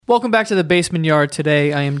Welcome back to the Basement Yard.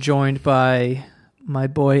 Today I am joined by my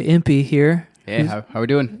boy Impy here. Hey, how are we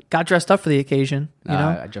doing? Got dressed up for the occasion. You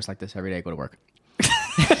know? I dress like this every day. I go to work.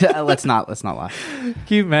 Let's not lie. Can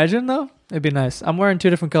you imagine though? It'd be nice. I'm wearing 2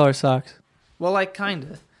 different color socks. Well, like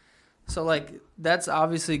kinda. So like that's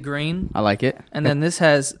obviously green, I like it. and then this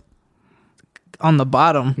has on the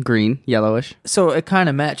bottom, Green, yellowish, so it kind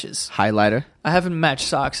of matches. highlighter. I haven't matched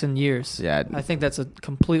socks in years. Yeah, I think that's a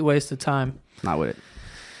complete waste of time. not with it.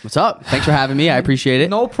 What's up? Thanks for having me. I appreciate it.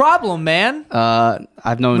 No problem, man.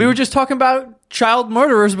 I've known. We were just talking about child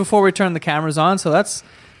murderers before we turned the cameras on, so that's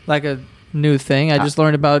like a new thing. I just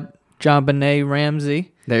learned about John Benet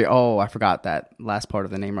Ramsey. I forgot that last part of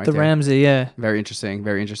the name right The there. Ramsey, yeah. Very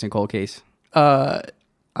interesting cold case.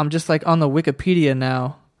 I'm just like on the Wikipedia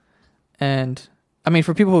now, and I mean,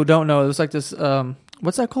 for people who don't know, it was like this.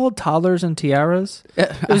 What's that called? Toddlers and Tiaras.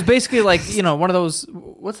 It was basically like one of those.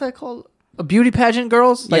 What's that called? A beauty pageant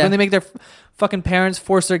girls. Like when they make their fucking parents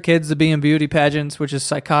force their kids to be in beauty pageants, which is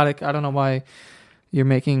psychotic. I don't know why you're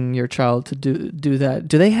making your child to do that.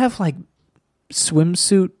 Do they have like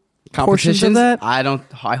swimsuit portions of that?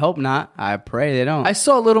 I hope not. I pray they don't. I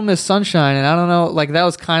saw Little Miss Sunshine, and I don't know, like that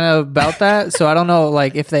was kind of about that. So I don't know,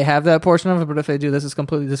 like if they have that portion of it, but if they do, this is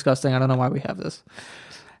completely disgusting. I don't know why we have this,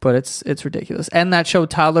 but it's ridiculous. And that show,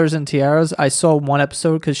 Toddlers and Tiaras, I saw one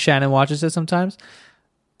episode because Shannon watches it sometimes.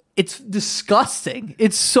 It's disgusting.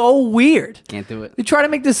 It's so weird. Can't do it. They try to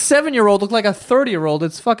make this 7-year-old look like a 30-year-old.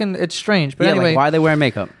 It's strange. But anyway, like, why are they wearing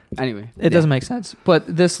makeup? Anyway, it doesn't make sense.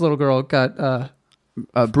 But this little girl got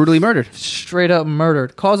brutally murdered. straight up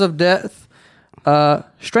murdered. Cause of death,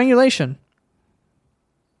 strangulation.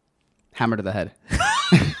 Hammer to the head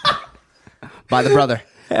by the brother.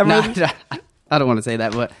 I don't want to say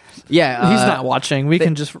that, but yeah, He's not watching. We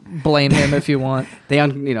can just blame him if you want.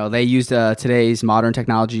 They used today's modern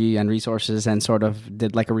technology and resources and sort of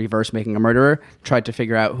did like a reverse making a murderer, tried to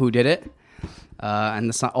figure out who did it,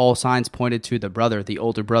 and all signs pointed to the brother, the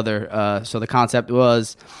older brother. So the concept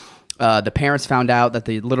was the parents found out that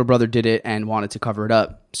the little brother did it and wanted to cover it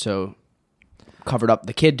up, so covered up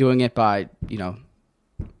the kid doing it by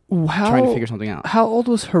trying to figure something out. How old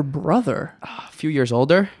was her brother? A few years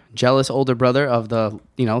older, jealous older brother of the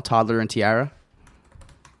toddler and tiara.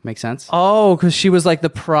 Makes sense. Oh, because she was like the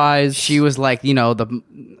prize. She was like the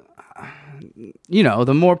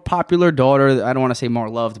more popular daughter. I don't want to say more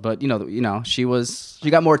loved, but she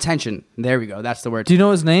got more attention. There we go. That's the word. Do you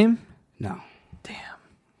know his name? No. Damn.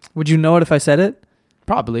 Would you know it if I said it?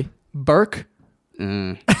 Probably. Burke.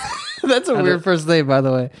 That's a weird first name, by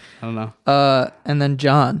the way. I don't know. And then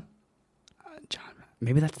John. John.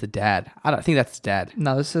 Maybe that's the dad. I think that's the dad.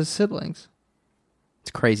 No, this is siblings. It's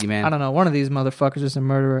crazy, man. I don't know. One of these motherfuckers is a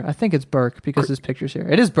murderer. I think it's Burke because his picture's here.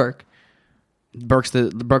 It is Burke. Burke's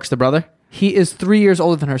the brother? He is 3 years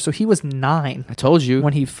older than her, so he was 9 I told you.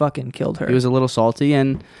 when he fucking killed her. He was a little salty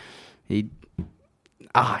and he...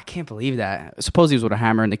 I can't believe that. Suppose he was with a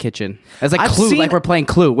hammer in the kitchen. It's like Clue, like we're playing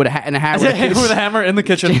Clue with a hammer. With a hammer in the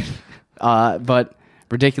kitchen. But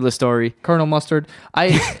ridiculous story. Colonel Mustard.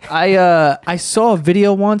 I saw a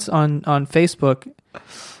video once on Facebook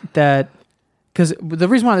that, because the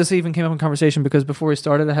reason why this even came up in conversation, because before we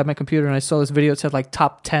started, I had my computer and I saw this video. It said like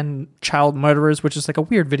top 10 child murderers, which is like a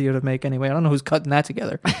weird video to make anyway. I don't know who's cutting that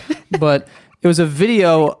together, but it was a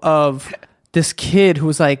video of this kid who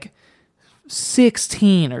was like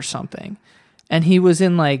 16 or something, and he was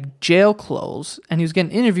in like jail clothes and he was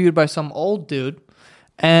getting interviewed by some old dude,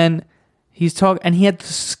 and he's talking, and he had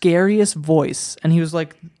the scariest voice, and he was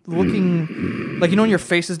like looking like, when your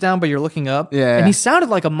face is down but you're looking up, and he sounded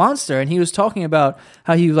like a monster, and he was talking about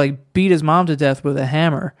how he like beat his mom to death with a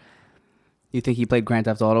hammer. You think he played Grand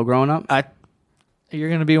Theft Auto growing up? You're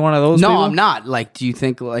gonna be one of those? No, people? I'm not. Like, do you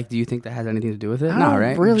think that has anything to do with it? I No, don't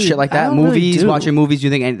right? really- Shit like I that. don't Movies, really do. watching movies. Do you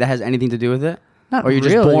think that has anything to do with it? Not or are you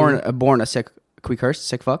really. just born a sick? Can we curse?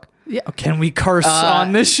 Sick fuck? Yeah. Can we curse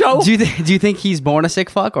on this show? Do you think he's born a sick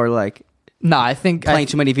fuck, or like No, I think playing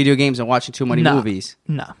too many video games and watching too many movies?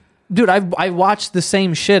 No. Dude, I watch the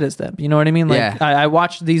same shit as them. You know what I mean? Like, Yeah. I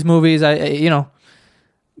watch these movies.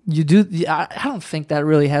 You do. I don't think that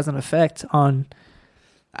really has an effect on.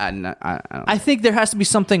 I don't. I think there has to be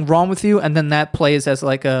something wrong with you, and then that plays as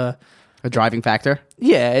like a driving factor.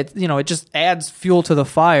 Yeah, it just adds fuel to the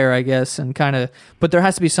fire, I guess, and kind of. But there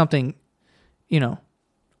has to be something,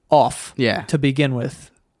 off. Yeah. To begin with,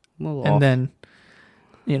 A little and off. then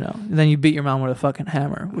then you beat your mom with a fucking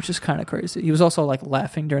hammer, which is kind of crazy. He was also like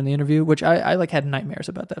laughing during the interview, which I like had nightmares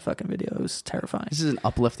about that fucking video. It was terrifying. This is an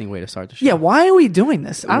uplifting way to start the show. Yeah, why are we doing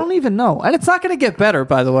this? I don't even know. And it's not going to get better,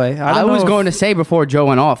 by the way. I was going to say before Joe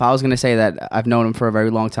went off, I was going to say that I've known him for a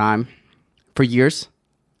very long time, for years.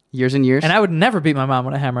 Years and years. And I would never beat my mom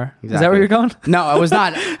with a hammer. Exactly. Is that where you're going? No, I was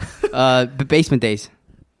not. The basement days.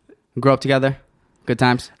 Grew up together. Good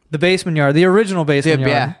times. The basement yard, the original basement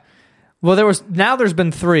yard. Yeah. Well, there's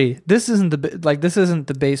been 3. This isn't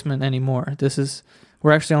the basement anymore.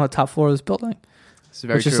 We're actually on the top floor of this building,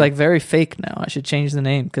 which is like very fake now. I should change the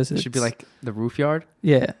name because it should be like the roof yard.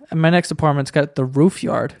 Yeah, and my next apartment's got the roof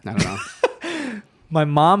yard. I don't know. My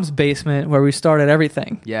mom's basement where we started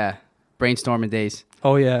everything. Yeah, brainstorming days.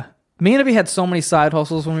 Oh yeah, me and Abby had so many side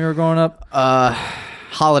hustles when we were growing up.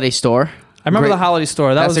 Holiday store. I remember the holiday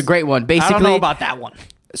store. That's a great one. Basically, I don't know about that one.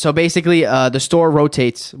 So basically, the store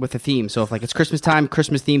rotates with a theme. So if like it's Christmas time,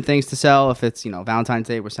 Christmas themed things to sell. If it's Valentine's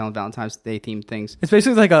Day, we're selling Valentine's Day themed things. It's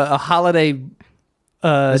basically like a holiday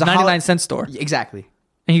 99-cent store. Exactly.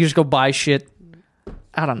 And you just go buy shit.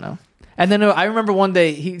 I don't know. And then I remember one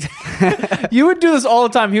day you would do this all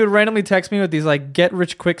the time. He would randomly text me with these like get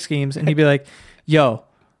rich quick schemes, and he'd be like, "Yo,"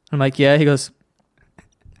 I'm like, "Yeah." He goes,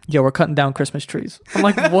 "Yo, we're cutting down Christmas trees." I'm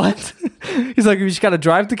like, "What?" He's like, "We just got to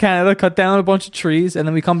drive to Canada, cut down a bunch of trees, and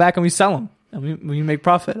then we come back and we sell them, and we make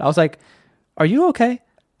profit." I was like, "Are you okay?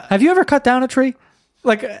 Have you ever cut down a tree?"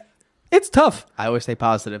 Like, it's tough. I always stay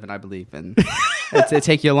positive, and I believe, and it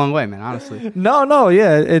take you a long way, man. Honestly. No,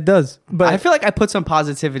 yeah, it does. But I feel like I put some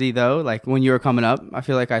positivity though. Like when you were coming up, I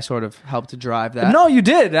feel like I sort of helped to drive that. No, you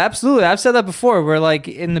did absolutely. I've said that before. Where like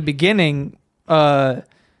in the beginning,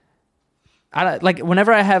 whenever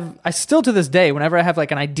I still to this day, whenever I have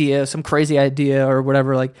like an idea, some crazy idea or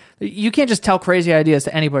whatever, like you can't just tell crazy ideas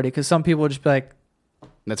to anybody because some people will just be like,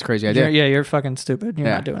 "That's a crazy idea." You're fucking stupid. You're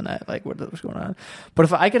not doing that. Like, what's going on? But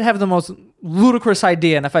if I could have the most ludicrous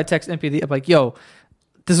idea, and if I text MP, I'm like, "Yo,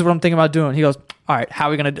 this is what I'm thinking about doing." He goes, "All right, how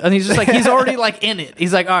are we gonna do?" And he's just like, he's already like in it.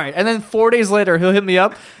 He's like, "All right." And then 4 days later, he'll hit me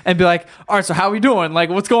up and be like, "All right, so how are we doing? Like,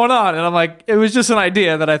 what's going on?" And I'm like, "It was just an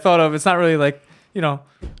idea that I thought of. It's not really like,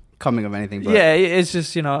 coming of anything." But yeah, it's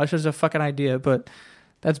just it's just a fucking idea. But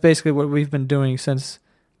that's basically what we've been doing since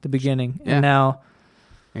the beginning. Yeah. And now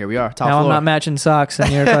here we are. Top now floor. I'm not matching socks,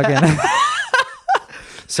 and you're fucking.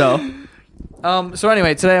 So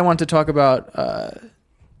anyway, today I want to talk about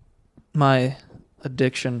my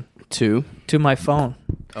addiction to my phone.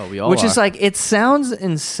 Oh, we all which are. is like, it sounds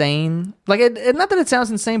insane. Like, not that it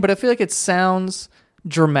sounds insane, but I feel like it sounds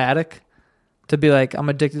dramatic to be like, I'm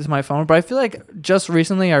addicted to my phone. But I feel like just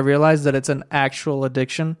recently I realized that it's an actual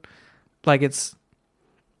addiction. Like, it's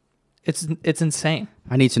insane.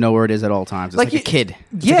 I need to know where it is at all times. It's like a kid.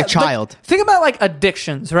 It's like a child. Think about like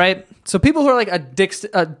addictions, right? So people who are like dicks.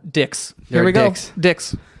 Here we go.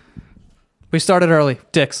 Dicks. We started early.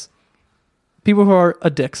 Dicks. People who are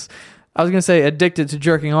addicts. I was going to say addicted to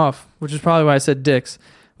jerking off, which is probably why I said dicks.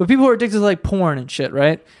 But people who are addicted to like porn and shit,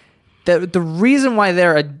 right? The reason why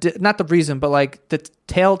they're not the reason, but like the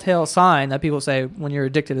telltale sign that people say when you're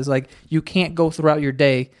addicted is like you can't go throughout your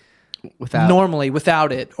day normally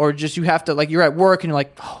without it, or just you have to, like, you're at work and you're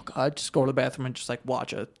like, oh god, just go to the bathroom and just like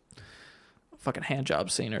watch a fucking hand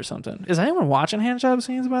job scene or something. Is anyone watching hand job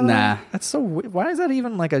scenes, by the way? Nah. That's so weird. Why is that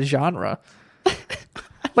even like a genre?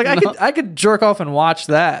 Like, I could jerk off and watch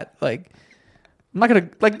that. Like, I'm not gonna,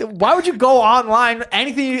 like, why would you go online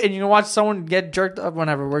anything and you can watch someone get jerked up?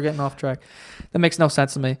 Whenever we're getting off track, that makes no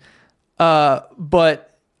sense to me.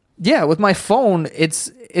 But yeah, with my phone, it's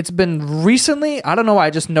been recently, I don't know why, I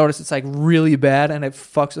just noticed it's like really bad and it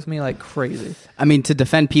fucks with me like crazy. I mean, to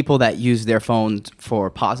defend people that use their phones for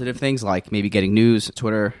positive things, like maybe getting news,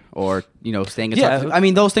 Twitter, or, staying in touch. I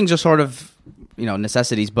mean, those things are sort of,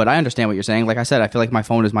 necessities, but I understand what you're saying. Like I said, I feel like my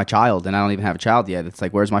phone is my child, and I don't even have a child yet. It's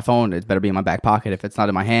like, where's my phone? It better be in my back pocket. If it's not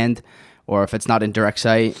in my hand, or if it's not in direct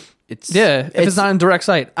sight, if it's not in direct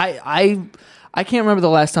sight. I can't remember the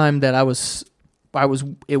last time that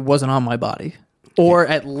it wasn't on my body, or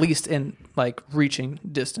at least in like reaching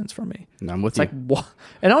distance from me. No, I'm with you. Like, what?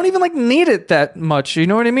 And I don't even like need it that much. You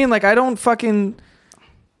know what I mean? Like, I don't fucking.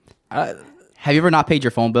 Have you ever not paid your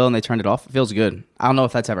phone bill and they turned it off? It feels good. I don't know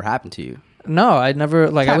if that's ever happened to you. No, I never,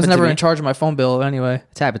 like, I was never in charge of my phone bill anyway.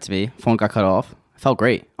 It's happened to me. Phone got cut off. I felt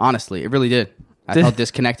great. Honestly, it really did. I felt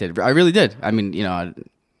disconnected. I really did. I mean,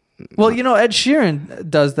 well, Ed Sheeran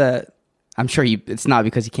does that. I'm sure it's not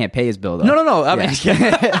because he can't pay his bill though. No. I mean,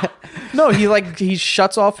 no, he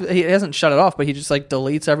shuts off. He hasn't shut it off, but he just like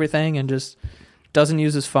deletes everything and just doesn't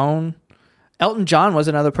use his phone. Elton John was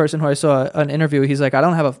another person who I saw an interview. He's like, I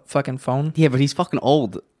don't have a fucking phone. Yeah, but he's fucking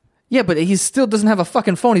old. Yeah, but he still doesn't have a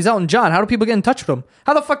fucking phone. He's Elton John. How do people get in touch with him?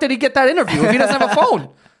 How the fuck did he get that interview if he doesn't have a phone?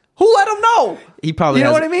 Who let him know? He probably You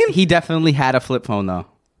know what I mean? He definitely had a flip phone though.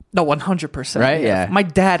 No, 100%. Right? Yeah. My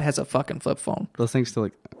dad has a fucking flip phone. Those things still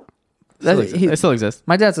They still exist.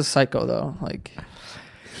 My dad's a psycho though. Like,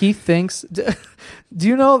 He thinks. Do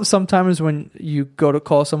you know sometimes when you go to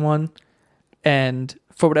call someone and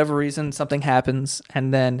for whatever reason something happens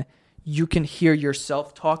and then you can hear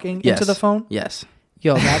yourself talking into the phone? Yes.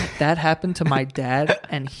 Yo, that happened to my dad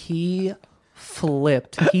and he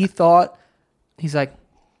flipped. He thought,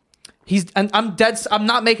 and I'm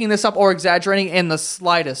not making this up or exaggerating in the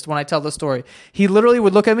slightest when I tell the story. He literally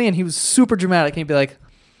would look at me and he was super dramatic and he'd be like,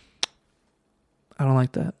 I don't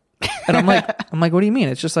like that. And I'm like, what do you mean?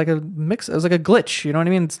 It's just like a mix. It was like a glitch. You know what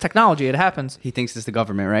I mean? It's technology. It happens. He thinks it's the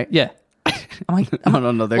government, right? Yeah. I'm like,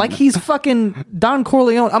 No. Like he's fucking Don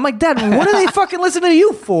Corleone. I'm like, Dad, what do they fucking listen to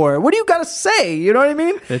you for? What do you got to say? You know what I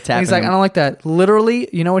mean? And he's like, I don't like that. Literally,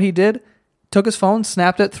 you know what he did? Took his phone,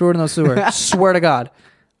 snapped it, threw it in the sewer. Swear to God.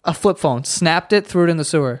 A flip phone. Snapped it, threw it in the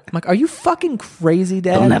sewer. I'm like, are you fucking crazy,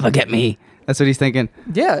 Dad? They'll never get me. That's what he's thinking.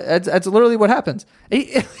 Yeah, that's literally what happens. You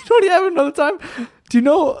know what he happened another time? Do you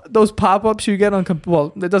know those pop-ups you get on...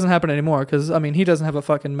 well, it doesn't happen anymore because, I mean, he doesn't have a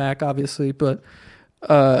fucking Mac, obviously, but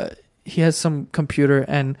he has some computer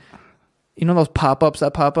and you know those pop-ups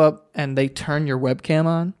that pop up and they turn your webcam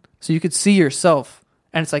on? So you could see yourself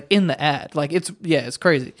and it's like in the ad. Like it's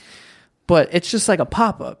crazy. But it's just like a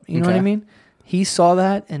pop-up. You know what I mean? He saw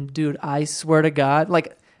that and dude, I swear to God,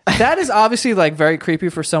 like... that is obviously like very creepy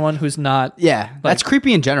for someone who's not. Yeah, that's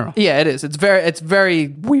creepy in general. Yeah, it is. It's very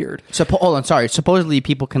weird. Hold on, sorry. Supposedly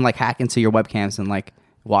people can like hack into your webcams and like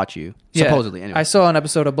watch you. Supposedly, anyway. I saw an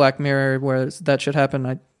episode of Black Mirror where that shit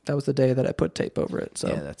happened. That was the day that I put tape over it. So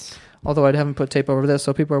yeah, that's. Although I haven't put tape over this,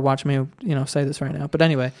 so people are watching me, say this right now. But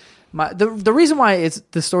anyway, the reason why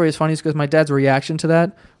the story is funny is because my dad's reaction to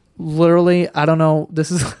that. Literally, I don't know. This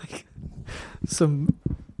is like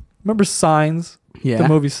remember Signs. Yeah. The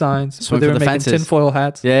movie Signs. Swing where they for were the making fences. tinfoil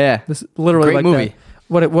hats. Yeah. This literally great like movie.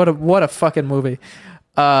 That. What a fucking movie.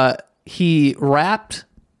 He wrapped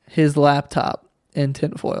his laptop in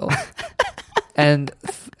tinfoil and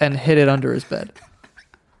hid it under his bed.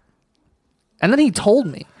 And then he told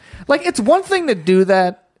me. Like, it's one thing to do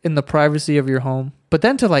that in the privacy of your home, but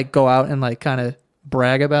then to like go out and like kind of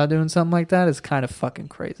brag about doing something like that is kind of fucking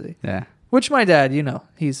crazy. Yeah. Which my dad,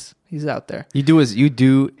 he's out there. You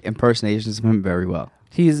do impersonations of him very well.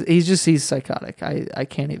 He's psychotic. I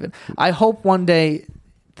can't even. I hope one day,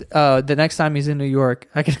 the next time he's in New York,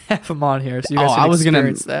 I can have him on here so you guys can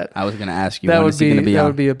experience that. I was gonna ask you. That when would is he gonna be that on?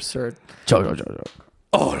 would be absurd. Joe.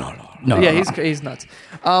 Oh no. Yeah, he's nuts.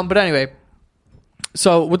 But anyway,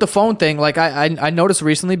 so with the phone thing, like I noticed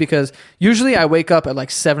recently because usually I wake up at like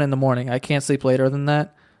 7 a.m. I can't sleep later than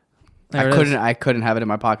that. I couldn't have it in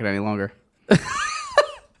my pocket any longer.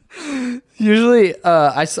 Usually,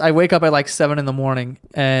 I wake up at like 7 a.m.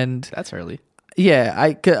 and that's early.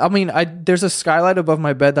 Yeah, I mean, there's a skylight above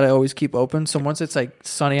my bed that I always keep open. So once it's like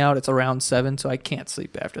sunny out, it's around 7, so I can't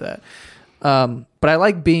sleep after that. But I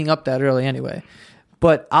like being up that early anyway.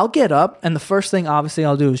 But I'll get up, and the first thing obviously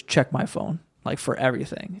I'll do is check my phone, like for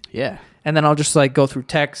everything. Yeah, and then I'll just like go through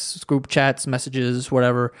texts, group chats, messages,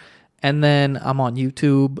 whatever. And then I'm on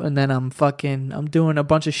YouTube, and then I'm doing a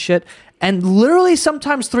bunch of shit. And literally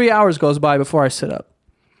sometimes 3 hours goes by before I sit up.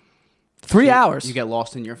 3 hours. You get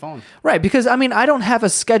lost in your phone. Right, because I mean, I don't have a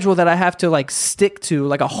schedule that I have to like stick to,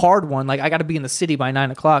 like a hard one. Like I got to be in the city by 9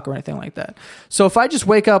 o'clock or anything like that. So if I just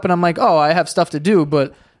wake up and I'm like, oh, I have stuff to do,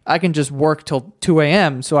 but I can just work till 2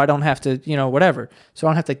 a.m. so I don't have to, whatever. So I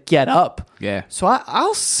don't have to get up. Yeah. So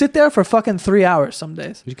I'll sit there for fucking 3 hours some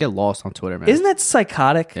days. You get lost on Twitter, man. Isn't that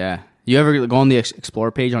psychotic? Yeah. You ever go on the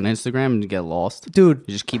Explore page on Instagram and get lost? Dude.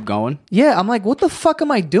 You just keep going? Yeah, I'm like, what the fuck am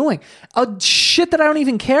I doing? Shit that I don't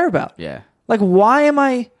even care about. Yeah. Like, why am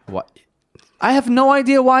I... What? I have no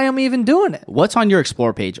idea why I'm even doing it. What's on your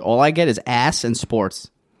Explore page? All I get is ass and sports.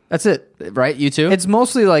 That's it. Right? You too? It's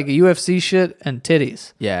mostly like UFC shit and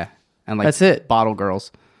titties. Yeah. And like that's it. Bottle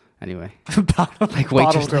girls. Anyway. Like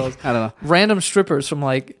bottle girls. I don't know. Random strippers from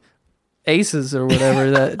like Aces or whatever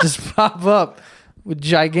that just pop up with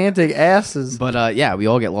gigantic asses. But yeah, we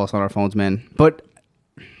all get lost on our phones, man. But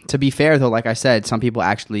to be fair though, like I said, some people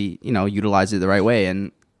actually, utilize it the right way.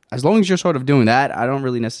 And as long as you're sort of doing that, I don't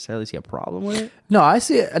really necessarily see a problem with it. No, I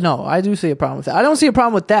do see a problem with that. I don't see a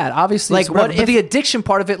problem with that. Obviously, like what but the addiction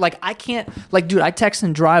part of it, like I can't, like, dude, I text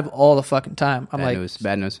and drive all the fucking time. I'm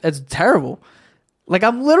Bad news. It's terrible. Like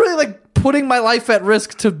I'm literally like putting my life at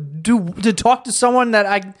risk to talk to someone that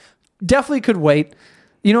I definitely could wait.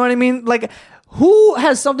 You know what I mean? Like, who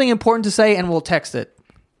has something important to say and will text it?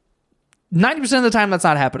 90% of the time, that's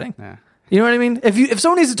not happening. Yeah. You know what I mean? If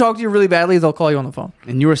someone needs to talk to you really badly, they'll call you on the phone.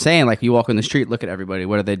 And you were saying, like, you walk on the street, look at everybody.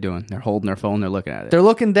 What are they doing? They're holding their phone. They're looking at it. They're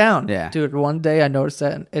looking down. Yeah. Dude, one day I noticed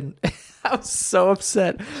that, and I was so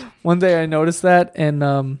upset. One day I noticed that,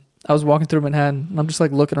 and I was walking through Manhattan, and I'm just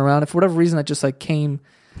like looking around. And for whatever reason, I just like came,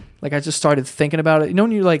 like I just started thinking about it. You know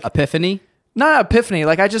when you like Epiphany? not epiphany,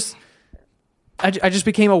 like I just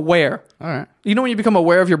became aware. All right. You know when you become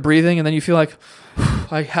aware of your breathing, and then you feel like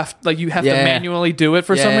you have to manually do it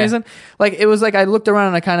for some reason. Like it was like I looked around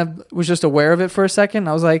and I kind of was just aware of it for a second.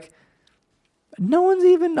 I was like, no one's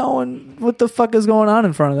even knowing what the fuck is going on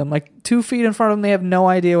in front of them. Like 2 feet in front of them, they have no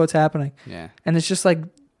idea what's happening. Yeah. And it's just like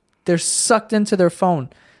they're sucked into their phone,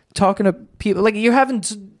 talking to people. Like you're having.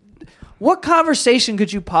 What conversation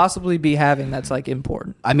could you possibly be having that's like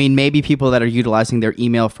important? I mean, maybe people that are utilizing their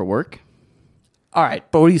email for work. All right,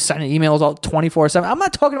 but what are you sending emails all 24/7? I'm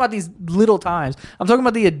not talking about these little times. I'm talking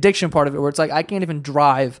about the addiction part of it, where it's like I can't even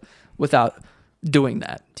drive without doing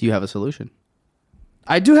that. Do you have a solution?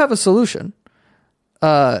 I do have a solution.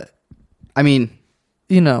 I mean,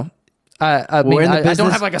 You know, I mean, in the I don't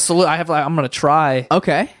business- have like a solution. I have like I'm gonna try.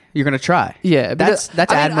 okay, you're gonna try. Yeah, that's I mean,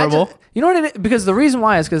 admirable. you know what it is? Because the reason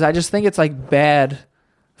why is because I just think it's like bad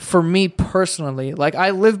for me personally. Like I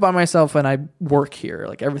live by myself and I work here.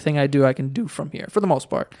 Like everything I do, I can do from here for the most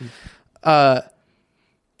part.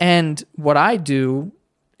 And what I do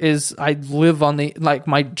is I live on the like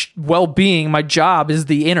my well-being. My job is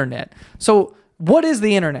the internet. So what is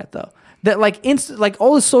the internet though? That like like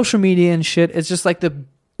all the social media and shit is just like the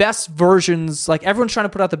best versions. Like everyone's trying to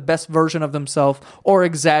put out the best version of themselves or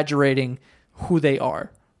exaggerating who they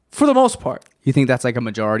are for the most part. You think that's like a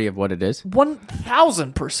majority of what it is?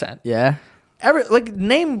 1000%. Yeah.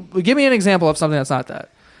 Give me an example of something that's not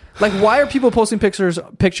that. Like, why are people posting pictures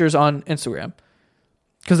on Instagram?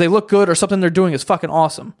 Because they look good or something they're doing is fucking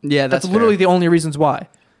awesome. Yeah, that's literally fair. the only reasons why.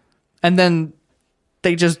 And then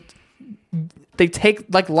they take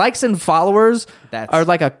like likes and followers are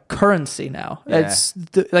like a currency now. Yeah. It's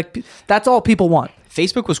like that's all people want.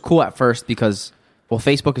 Facebook was cool at first because, well,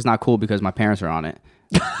 Facebook is not cool because my parents are on it.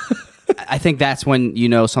 I think that's when you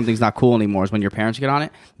know something's not cool anymore is when your parents get on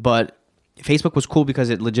it. But Facebook was cool because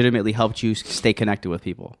it legitimately helped you stay connected with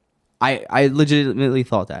people. I legitimately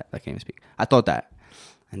thought that. I can't even speak. I thought that.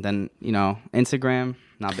 And then, you know, Instagram,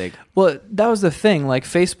 not big. Well, that was the thing. Like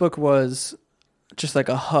Facebook was just like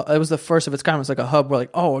a hub. It was the first of its kind. It was like a hub where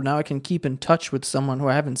like, oh, now I can keep in touch with someone who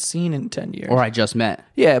I haven't seen in 10 years. Or I just met.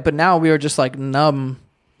 Yeah, but now we are just like numb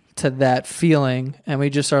to that feeling. And we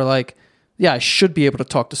just are like, yeah, I should be able to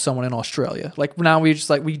talk to someone in Australia. Like now we just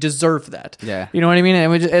like, we deserve that. Yeah. You know what I mean?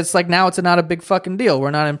 And it's like now it's not a big fucking deal. We're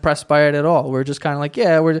not impressed by it at all. We're just kind of like,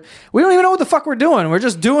 yeah, we don't even know what the fuck we're doing. We're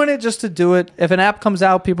just doing it just to do it. If an app comes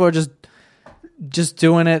out, people are just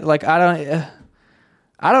doing it. Like, I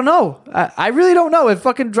don't know. I really don't know. It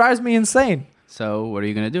fucking drives me insane. So what are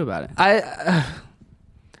you going to do about it?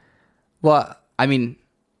 Well, I mean,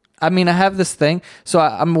 I have this thing. So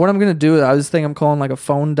what I'm going to do, I was thinking I'm calling like a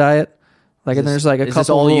phone diet. Like, and there's like a couple. Is this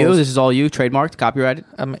all you? rules. This is all you? Trademarked? Copyrighted?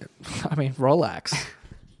 I mean, relax.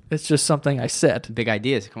 It's just something I said. Big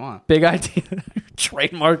ideas. Come on. Big idea.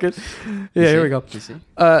 Trademark it. Yeah, here we go. You see?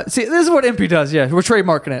 See, this is what Impy does. Yeah, we're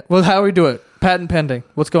trademarking it. Well, how do we do it? Patent pending.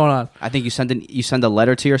 What's going on? I think you send a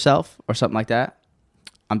letter to yourself or something like that.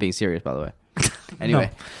 I'm being serious, by the way. Anyway,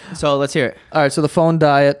 So let's hear it. All right, so the phone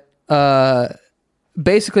diet.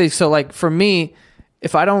 Basically, so like for me,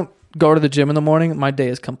 if I don't go to the gym in the morning, my day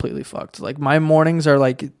is completely fucked. Like my mornings are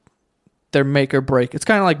like they're make or break. It's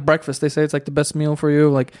kind of like breakfast. They say it's like the best meal for you.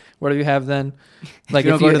 Like what do you have then? Like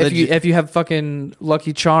if you have fucking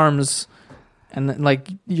Lucky Charms, and then, like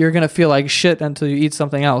you're gonna feel like shit until you eat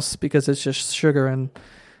something else because it's just sugar and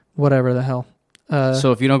whatever the hell.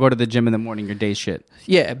 So if you don't go to the gym in the morning, your day's shit.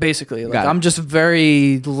 Yeah, basically. Like Got it. I'm just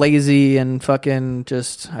very lazy and fucking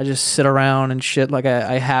I just sit around and shit. Like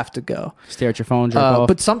I have to go. Stare at your phone, jerk off.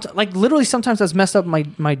 But sometimes that's messed up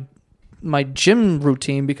my gym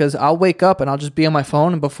routine because I'll wake up and I'll just be on my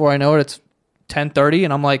phone and before I know it, it's 10:30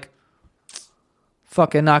 and I'm like,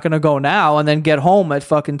 fucking not gonna go now, and then get home at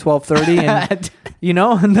fucking 12:30 and you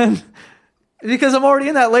know, and then. Because I'm already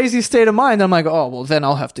in that lazy state of mind, I'm like, oh, well, then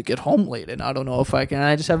I'll have to get home late, and I don't know if I can. And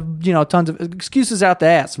I just have, tons of excuses out the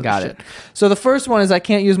ass for Got this it. shit. So the first one is I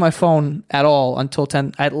can't use my phone at all until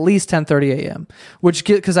at least 10:30 a.m.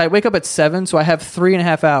 Because I wake up at 7, so I have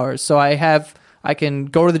 3.5 hours. So I can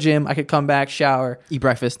go to the gym, I could come back, shower, Eat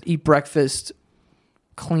breakfast,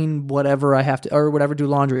 clean whatever I have to, or whatever, do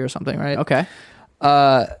laundry or something, right? Okay.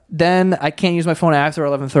 Then I can't use my phone after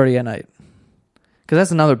 11:30 at night, because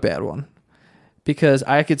that's another bad one. Because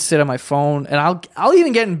I could sit on my phone and I'll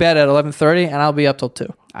even get in bed at 11:30 and I'll be up till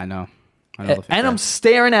 2. I know. And I'm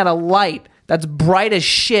staring at a light that's bright as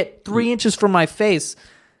shit 3 inches from my face.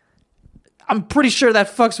 I'm pretty sure that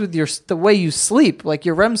fucks with the way you sleep. Like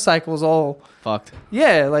your REM cycle is all fucked.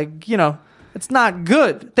 yeah, like It's not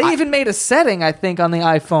good. They even made a setting, I think, on the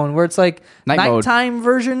iPhone where it's like Night mode. nighttime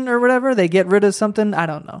version or whatever. They get rid of something. I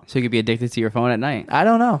don't know. So you could be addicted to your phone at night. I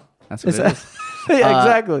don't know. That's what it is. Yeah,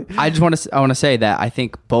 exactly. I just want to say that I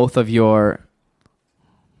think both of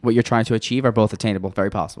what you're trying to achieve are both attainable, very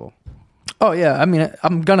possible. Oh yeah, I mean,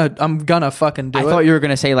 I'm gonna fucking do it. I thought you were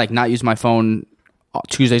gonna say like not use my phone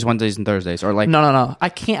Tuesdays, Wednesdays, and Thursdays, or like No. I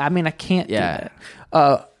can't. I mean, I can't Yeah. do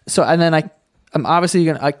that. So and then I'm obviously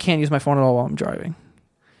I can't use my phone at all while I'm driving.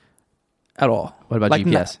 At all. What about Like,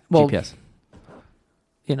 GPS? well, GPS.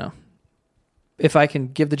 You know, if I can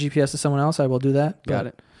give the GPS to someone else, I will do that. Got but,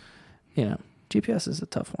 it. You know, GPS is a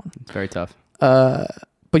tough one. It's very tough.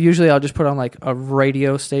 But usually I'll just put on like a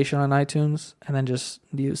radio station on iTunes and then just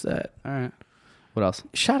use that. All right. What else?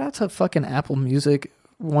 Shout out to fucking Apple Music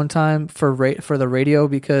one time for the radio,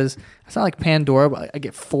 because it's not like Pandora, but I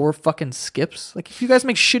get 4 fucking skips. Like, if you guys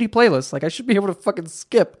make shitty playlists, like, I should be able to fucking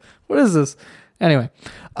skip. What is this? Anyway,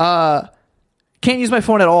 can't use my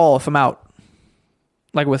phone at all if I'm out,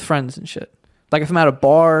 like with friends and shit. Like if I'm at a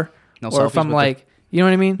bar, No or if selfies I'm with like, you know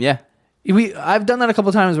what I mean? Yeah. I've done that a couple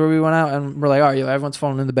of times where we went out and we're like, all right, everyone's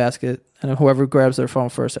phone in the basket, and whoever grabs their phone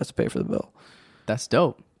first has to pay for the bill. That's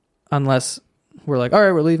dope. Unless we're like, all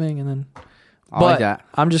right, we're leaving, and then. I like that.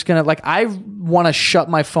 I'm just gonna I want to shut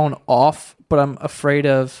my phone off, but I'm afraid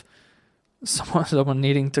of someone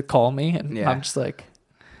needing to call me, and Yeah. I'm just like,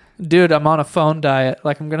 dude, I'm on a phone diet.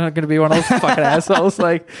 Like, I'm gonna be one of those fucking assholes.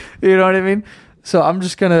 Like, you know what I mean? So I'm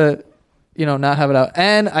just gonna, not have it out,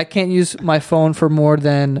 and I can't use my phone for more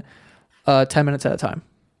than 10 minutes at a time.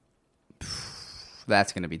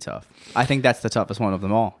 That's gonna be tough. I think that's the toughest one of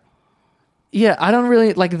them all. Yeah, I don't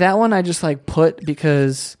really like that one. I just put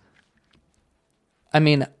because. I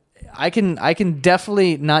mean, I can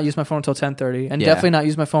definitely not use my phone until 10:30, and definitely not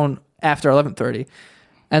use my phone after 11:30.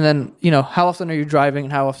 And then, how often are you driving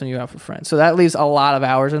and how often are you out with friends? So that leaves a lot of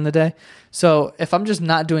hours in the day. So if I'm just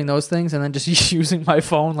not doing those things and then just using my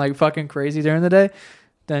phone like fucking crazy during the day,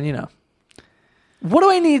 then, what do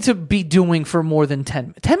I need to be doing for more than 10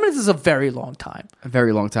 minutes? 10 minutes is a very long time. A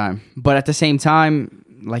very long time. But at the same time,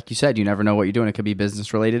 like you said, you never know what you're doing. It could be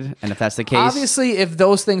business related. And if that's the case... Obviously, if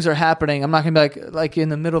those things are happening, I'm not going to be like in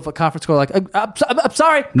the middle of a conference call, like, I'm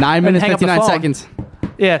sorry. 9 minutes, hang up the 59 phone. seconds.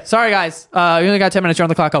 Yeah, sorry, guys. You only got 10 minutes. You're on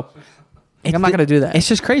the clock. Go. I'm not going to do that. It's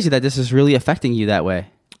just crazy that this is really affecting you that way.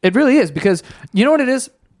 It really is, because you know what it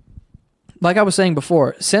is? Like I was saying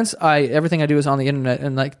before, since everything I do is on the internet,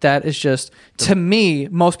 and that is just, to me,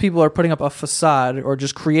 most people are putting up a facade or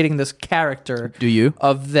just creating this character Do you?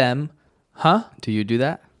 of them. Huh? Do you do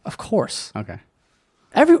that? Of course. Okay.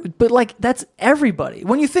 But that's everybody.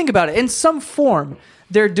 When you think about it, in some form,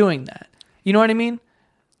 they're doing that. You know what I mean?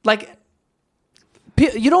 Like,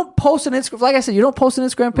 you don't post an Instagram. Like I said, you don't post an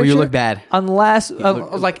Instagram picture Where you look bad. unless,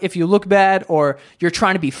 if you look bad or you're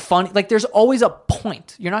trying to be funny. Like, there's always a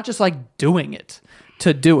point. You're not just doing it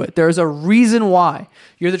to do it. There's a reason why.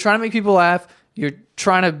 You're either trying to make people laugh. You're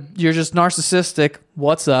just narcissistic.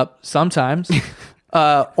 What's up? Sometimes.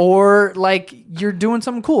 Or you're doing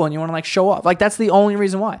something cool and you want to show off. That's the only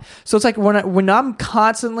reason why. So it's when I'm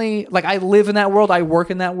constantly I live in that world, I work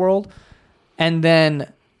in that world, and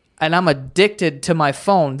I'm addicted to my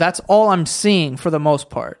phone. That's all I'm seeing for the most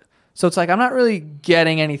part. So it's I'm not really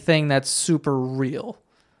getting anything that's super real.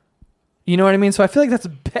 You know what I mean? So I feel like that's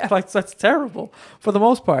bad. That's terrible for the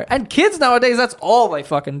most part. And kids nowadays, that's all they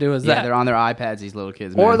fucking do is that. Yeah, they're on their iPads, these little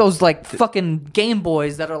kids. Or man. those fucking Game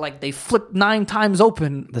Boys that are they flip 9 times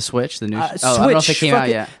open. The Switch, the new Switch. I don't know if it came out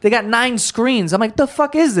yet. They got 9 screens. I'm like, the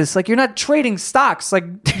fuck is this? You're not trading stocks.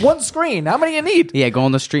 One screen. How many you need? Yeah, go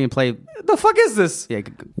on the street and play. The fuck is this?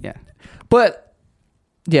 Yeah. But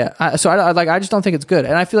yeah, I just don't think it's good,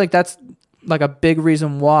 and I feel like that's a big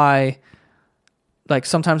reason why.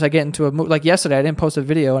 Sometimes I get into a mood. Yesterday, I didn't post a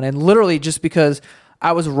video, and literally just because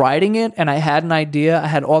I was writing it and I had an idea, I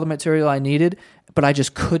had all the material I needed, but I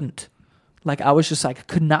just couldn't. I was just I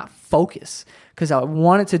could not focus because I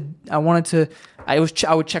would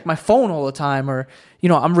check my phone all the time, or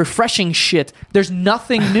I'm refreshing shit. There's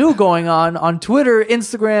nothing new going on Twitter,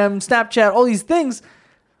 Instagram, Snapchat, all these things.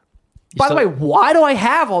 By the way, why do I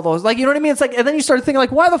have all those? You know what I mean? It's and then you start thinking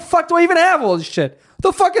why the fuck do I even have all this shit?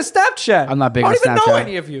 The fuck is Snapchat? I'm not big on I don't even know Snapchat.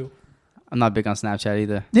 any of you. I'm not big on Snapchat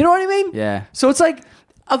either. You know what I mean? Yeah. So it's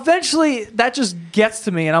eventually that just gets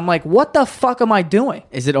to me, and I'm like, what the fuck am I doing?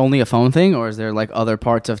 Is it only a phone thing, or is there other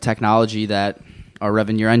parts of technology that are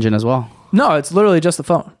revving your engine as well? No, it's literally just the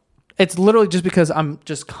phone. It's literally just because I'm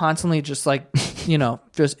just constantly just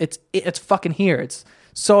it's fucking here. It's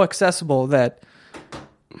so accessible that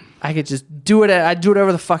I could just do it. I do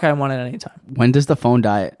whatever the fuck I want at any time. When does the phone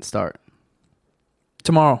diet start?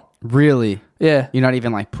 Tomorrow. Really? Yeah. You're not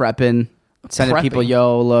even like prepping, sending people, Prepping.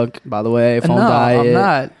 yo, look, by the way, phone No, diet. I'm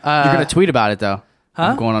not. You're gonna tweet about it though. Huh?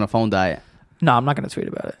 I'm going on a phone diet. No, I'm not going to tweet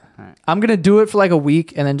about it. All right. I'm going to do it for like a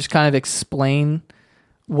week and then just kind of explain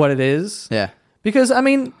what it is. Yeah. Because, I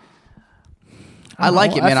mean... I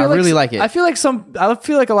like it, man. I feel really like it. I feel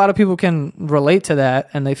like a lot of people can relate to that,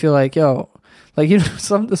 and they feel like, yo, like, you know,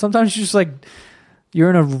 sometimes you're just like,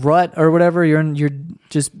 you're in a rut or whatever. You've been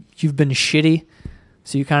shitty,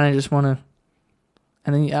 so you kind of just want to.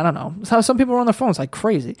 And then I don't know. It's how some people are on their phones like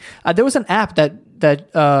crazy. There was an app that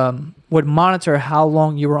would monitor how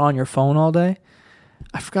long you were on your phone all day.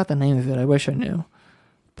 I forgot the name of it. I wish I knew,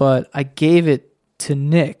 but I gave it to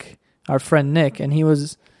Nick, our friend Nick, and he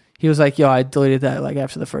was like, yo, I deleted that like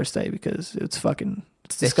after the first day because it's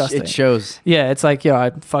disgusting. It shows. Yeah, it's like, yo,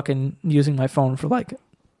 I'm fucking using my phone for like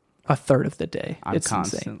a third of the day. It's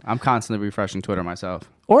insane. I'm constantly refreshing Twitter myself.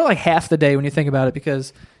 Or like half the day when you think about it,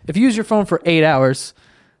 because if you use your phone for 8 hours,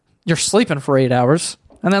 you're sleeping for 8 hours,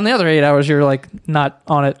 and then the other 8 hours you're like not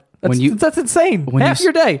on it. That's insane. Half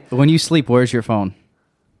your day. When you sleep, where's your phone?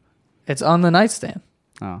 It's on the nightstand.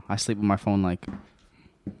 Oh, I sleep with my phone like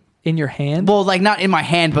in your hand. Well, like not in my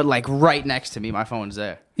hand, but like right next to me. My phone's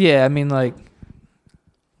there. Yeah, I mean, like,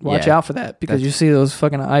 watch out for that, because you see those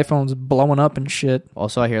fucking iPhones blowing up and shit.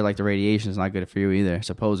 Also, I hear like the radiation is not good for you either,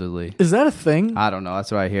 supposedly. Is that a thing? I don't know.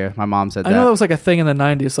 That's what I hear. My mom said that. I know that was like a thing in the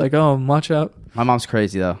 90s. Like, oh, watch out. My mom's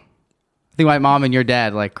crazy though. I think my mom and your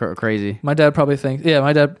dad like crazy. My dad probably thinks. Yeah,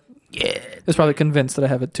 my dad. Is probably convinced that I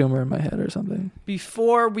have a tumor in my head or something.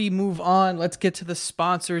 Before we move on, let's get to the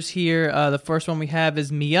sponsors here. The first one we have is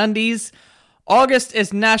MeUndies. August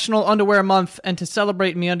is National Underwear Month, and to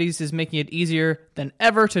celebrate, MeUndies is making it easier than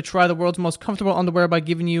ever to try the world's most comfortable underwear by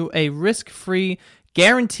giving you a risk-free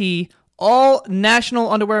guarantee all National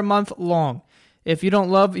Underwear Month long. If you don't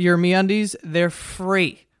love your MeUndies, they're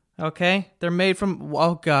free, okay? They're made from,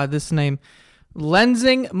 oh God, this name,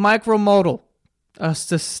 Lenzing Micromodal. A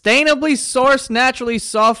sustainably sourced, naturally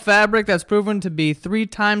soft fabric that's proven to be 3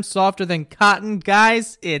 times softer than cotton.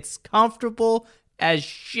 Guys, it's comfortable as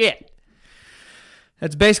shit.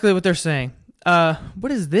 That's basically what they're saying.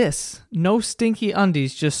 What is this? No stinky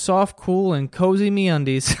undies, just soft, cool, and cozy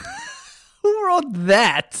MeUndies. Who wrote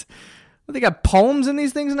that? They got poems in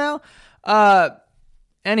these things now?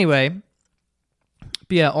 Anyway.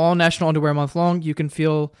 But yeah, all National Underwear Month long. You can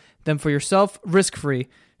feel them for yourself, risk-free.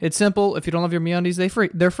 It's simple. If you don't love your MeUndies,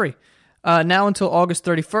 they're free. Now until August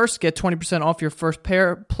 31st, get 20% off your first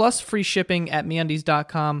pair, plus free shipping at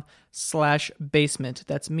MeUndies.com/basement.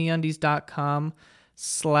 That's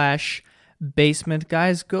MeUndies.com/basement.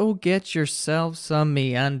 Guys, go get yourself some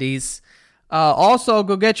MeUndies. Also,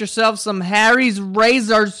 go get yourself some Harry's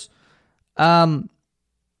razors. What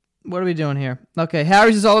are we doing here? Okay,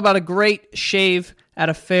 Harry's is all about a great shave at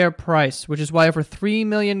a fair price, which is why over 3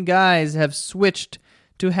 million guys have switched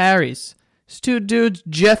to Harry's. It's 2 dudes,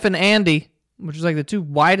 Jeff and Andy, which is like the 2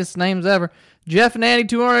 widest names ever. Jeff and Andy,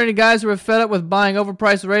 280 guys who were fed up with buying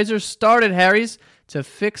overpriced razors, started Harry's to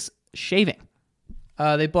fix shaving.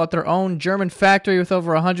 They bought their own German factory with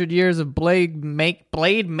over 100 years of blade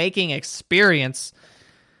making experience.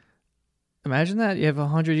 Imagine that. You have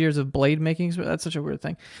 100 years of blade making experience. That's such a weird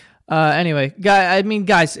thing. Anyway,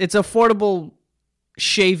 guys, it's affordable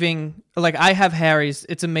shaving. Like, I have Harry's.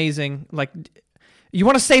 It's amazing. Like, you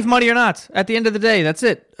want to save money or not? At the end of the day, that's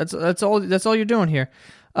it. That's all you're doing here.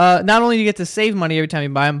 Not only do you get to save money every time you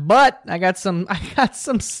buy them, but I got some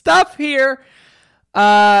stuff here.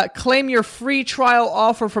 Claim your free trial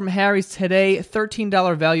offer from Harry's today.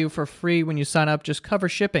 $13 value for free when you sign up. Just cover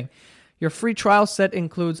shipping. Your free trial set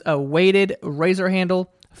includes a weighted razor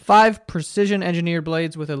handle, 5 precision engineered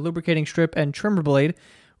blades with a lubricating strip and trimmer blade,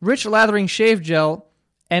 rich lathering shave gel,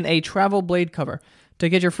 and a travel blade cover. To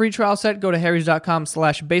get your free trial set, go to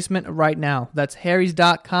harrys.com/basement right now. That's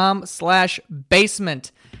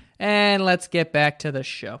harrys.com/basement. And let's get back to the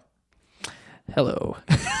show. Hello.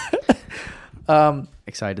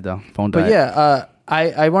 Excited though. Phone diet. But yeah,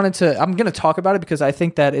 I wanted to, I'm going to talk about it because I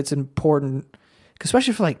think that it's important,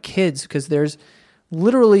 especially for like kids, because there's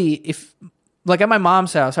literally, if like at my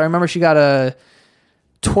mom's house, I remember she got a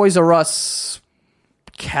Toys R Us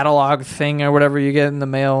catalog thing or whatever you get in the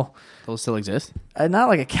mail. Those still exist? Not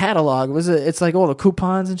like a catalog. It's like all the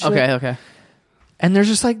coupons and shit. Okay. And there's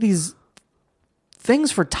just like these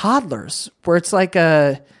things for toddlers where it's like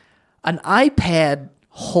an iPad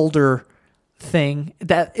holder thing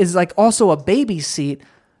that is like also a baby seat,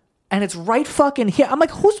 and it's right fucking here. I'm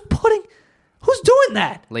like, who's doing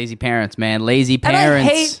that? Lazy parents, man. Lazy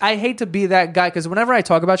parents. And I hate to be that guy, because whenever I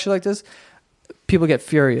talk about shit like this, people get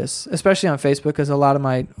furious, especially on Facebook, because a lot of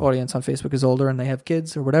my audience on Facebook is older and they have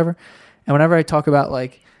kids or whatever. And whenever I talk about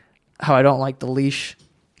like how I don't like the leash,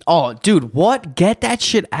 Oh, dude, what? Get that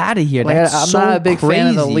shit out of here. like, That's I'm so not a big fan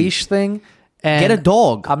of the crazy. leash thing. And Get a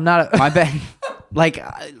dog. I'm not. My bad. Like,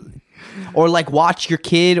 or like watch your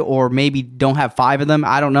kid, or maybe don't have 5 of them.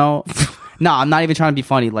 I don't know. No, I'm not even trying to be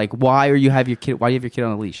funny. Like, why do you have your kid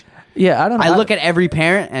on a leash? Yeah, I don't know. I look at every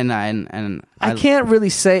parent and I can't really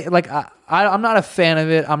say like I'm not a fan of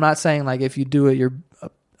it. I'm not saying like if you do it you're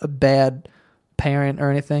a bad parent or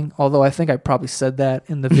anything. Although I think I probably said that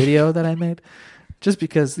in the video that I made, just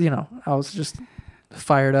because I was just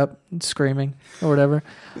fired up and screaming or whatever.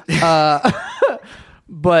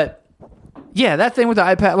 But yeah, that thing with the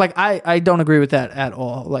iPad, like I don't agree with that at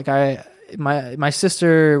all. Like my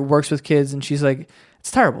sister works with kids and she's like, it's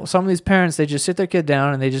terrible. Some of these parents, they just sit their kid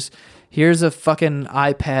down and they just, here's a fucking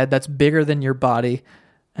iPad that's bigger than your body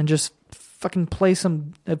and just fucking play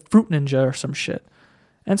some Fruit Ninja or some shit.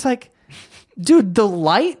 And it's like, dude, the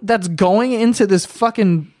light that's going into this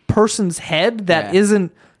fucking person's head that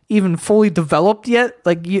isn't even fully developed yet,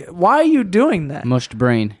 like, why are you doing that? mushed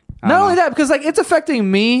brain. Not only that, because like it's affecting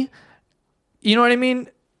me, you know what I mean?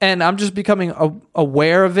 And I'm just becoming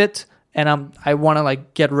aware of it, and I want to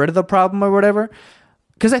like get rid of the problem or whatever.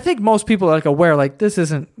 Because I think most people are like aware, like this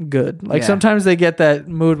isn't good. Like sometimes they get that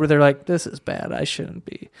mood where they're like, this is bad. I shouldn't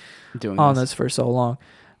be doing on this for so long.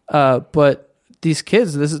 But these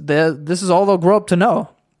kids, this is all they'll grow up to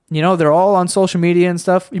know. They're all on social media and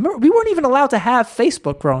stuff. Remember, we weren't even allowed to have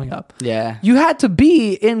Facebook growing up. Yeah. You had to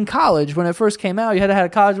be in college when it first came out. You had to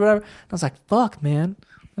have college, whatever. And I was like, fuck, man.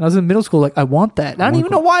 And I was in middle school, like, I want that. And I don't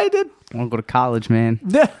even know why I did. I want to go to college, man.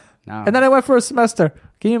 Yeah. No. And then I went for a semester.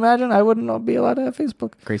 Can you imagine? I wouldn't be allowed to have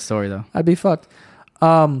Facebook. Great story, though. I'd be fucked.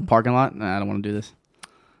 Parking lot? Nah, I don't want to do this.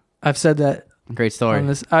 I've said that. Great story. On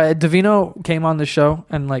this. Davino came on the show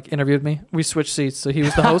and like interviewed me. We switched seats, so he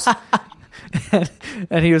was the host.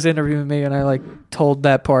 and he was interviewing me, and I like told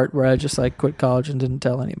that part where I just like quit college and didn't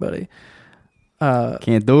tell anybody.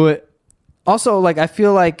 Can't do it. Also, like I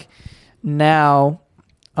feel like now,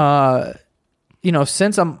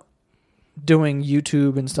 since I'm doing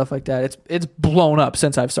YouTube and stuff like that, it's blown up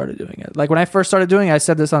since I've started doing it. Like when I first started doing it, I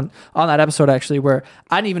said this on that episode actually, where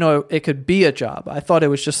I didn't even know it could be a job. I thought it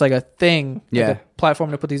was just like a thing, like a platform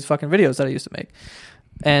to put these fucking videos that I used to make.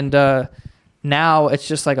 And now it's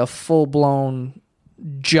just like a full-blown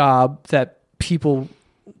job that people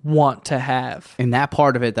want to have. And that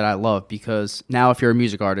part of it that I love, because now if you're a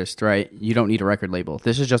music artist, right, you don't need a record label.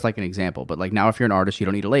 This is just like an example, but like now if you're an artist, you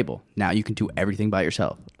don't need a label. Now you can do everything by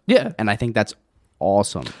yourself. Yeah. And I think that's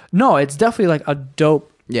awesome. No, it's definitely like a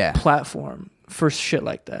dope Yeah. platform for shit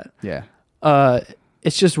like that. Yeah.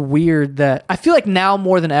 It's just weird that I feel like now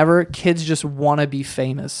more than ever, kids just want to be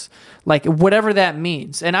famous, like whatever that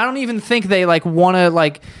means. And I don't even think they like want to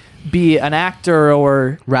like be an actor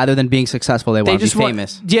or Rather than being successful, they want to be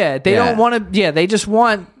famous. Don't want to. Yeah, they just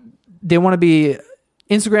want to be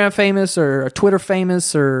Instagram famous or Twitter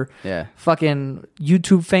famous or fucking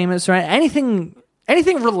YouTube famous or anything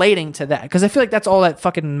relating to that, because I feel like that's all that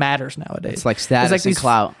fucking matters nowadays. It's like status and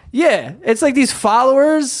clout. Yeah, it's like these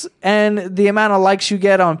followers and the amount of likes you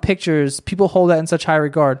get on pictures. People hold that in such high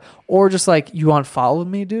regard. Or just like, you unfollowed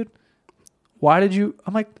me, dude? Why did you?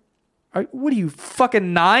 I'm like, what are you,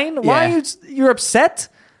 fucking 9? Why you're upset?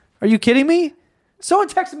 Are you kidding me? Someone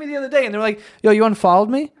texted me the other day and they're like, yo, you unfollowed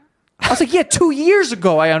me? I was like, yeah, 2 years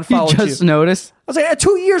ago I unfollowed you. You just noticed? I was like,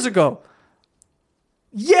 2 years ago.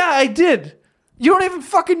 Yeah, I did. You don't even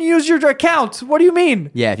fucking use your account. What do you mean?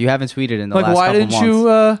 Yeah, if you haven't tweeted in the like, last why couple didn't months,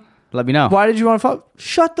 you? Let me know. Why did you unfollow?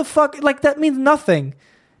 Shut the fuck. Like that means nothing.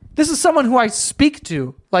 This is someone who I speak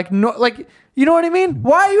to. Like no, like you know what I mean?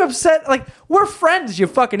 Why are you upset? Like we're friends, you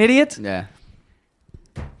fucking idiot. Yeah.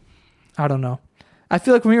 I don't know. I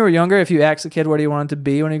feel like when we were younger, if you asked a kid what he wanted to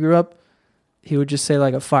be when he grew up, he would just say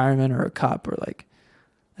like a fireman or a cop or like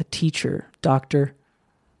a teacher, doctor,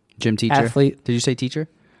 gym teacher, athlete. Did you say teacher?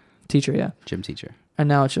 Teacher, yeah. Gym teacher. And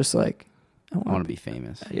now it's just like I want to be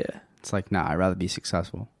famous. Yeah. It's like, nah, I'd rather be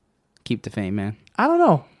successful. Keep the fame, man. I don't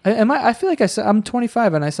know. I feel like I'm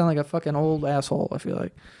 25 and I sound like a fucking old asshole. I feel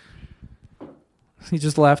like he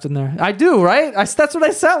just laughed in there. I do, right? That's what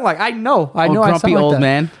I sound like. I know. I know. Grumpy I sound like old that.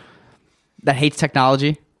 man that hates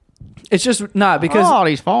technology. It's just not because all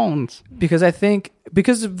these phones. Because I think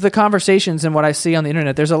because of the conversations and what I see on the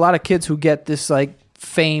internet, there's a lot of kids who get this like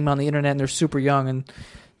fame on the internet and they're super young and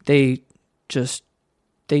they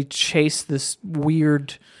chase this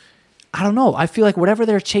weird. I don't know. I feel like whatever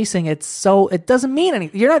they're chasing, it doesn't mean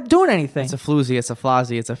anything. You're not doing anything. It's a floozy. It's a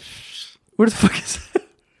flozzy. It's a. Where the fuck is it?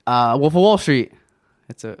 Wolf of Wall Street.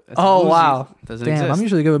 It's a Oh Uzi. wow! It doesn't Damn, exist. I'm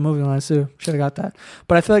usually good with movie lines too. Should have got that.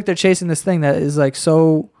 But I feel like they're chasing this thing that is like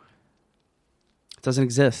so. It doesn't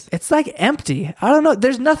exist. It's like empty. I don't know.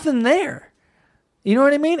 There's nothing there. You know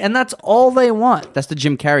what I mean? And that's all they want. That's the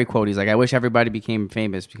Jim Carrey quote. He's like, I wish everybody became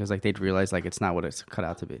famous because like they'd realize like it's not what it's cut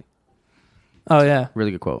out to be. Oh yeah.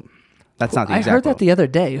 Really good quote. That's not the I exact heard that quote. the other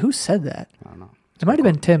day. Who said that? I don't know. It might have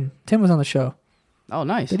been Tim. Tim was on the show. Oh,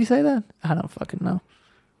 nice. Did he say that? I don't fucking know.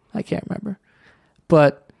 I can't remember.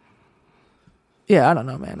 But yeah, I don't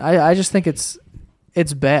know, man. I just think it's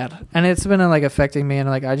bad, and it's been like affecting me, and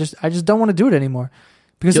like I just don't want to do it anymore,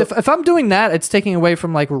 because if I'm doing that, it's taking away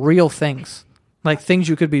from like real things, like things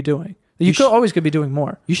you could be doing. You could be doing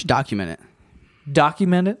more. You should document it.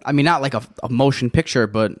 Document it. I mean, not like a motion picture,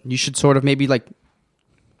 but you should sort of maybe like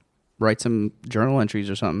write some journal entries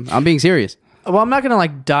or something. I'm being serious. Well, I'm not gonna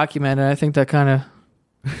like document it. I think that kind of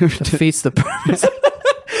defeats the purpose.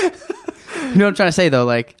 You know what I'm trying to say, though?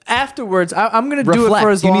 Like Afterwards, I'm gonna reflect. do it for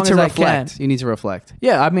as long as I reflect. can. You need to reflect.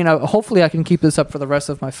 Yeah, I mean, hopefully I can keep this up for the rest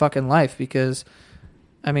of my fucking life, because,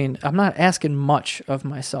 I mean, I'm not asking much of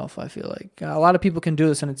myself, I feel like. A lot of people can do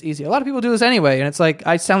this and it's easy. A lot of people do this anyway, and it's like,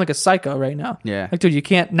 I sound like a psycho right now. Yeah. Like, dude, you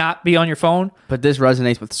can't not be on your phone. But this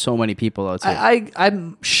resonates with so many people, though, too.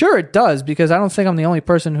 I'm sure it does, because I don't think I'm the only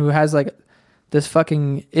person who has, like, this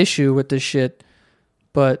fucking issue with this shit.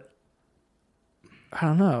 But, I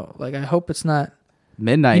don't know. Like, I hope it's not...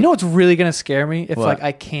 Midnight. You know what's really going to scare me? If, What? like,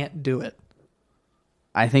 I can't do it.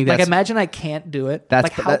 I think Like, that's... imagine I can't do it.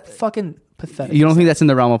 That's- Like, how fucking pathetic. You don't is think that? that's in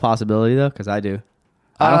the realm of possibility, though? Because I do.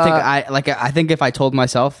 I don't think... I think if I told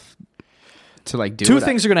myself to, like, do Two it...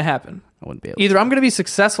 things are going to happen. I wouldn't be able Either I'm going to be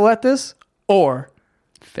successful at this, or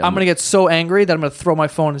to film I'm going to get so angry that I'm going to throw my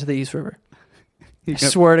phone into the East River. I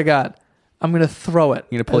swear to God, I'm going to throw it.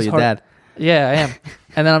 You're going to pull as your hard- dad. Yeah, I am.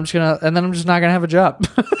 And then I'm just not going to have a job.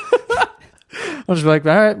 I'll just be like,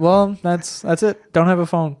 all right, well, that's it. Don't have a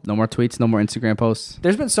phone. No more tweets, no more Instagram posts.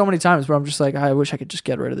 There's been so many times where I'm just like, I wish I could just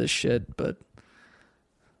get rid of this shit, but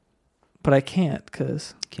I can't,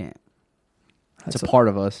 because Can't. It's a part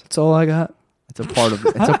of us. that's all I got. It's a part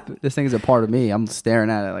of... this thing is a part of me. I'm staring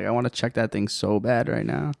at it. Like, I want to check that thing so bad right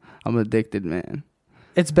now. I'm addicted, man.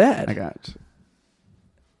 It's bad.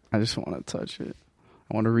 I just want to touch it.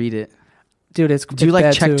 I want to read it. Dude, Do you like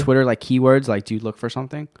bad check too. Twitter, like keywords? Like, do you look for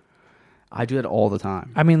something? I do it all the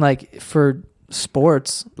time. I mean, like, for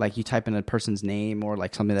sports, Like, you type in a person's name or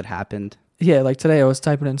like something that happened. yeah, like today I was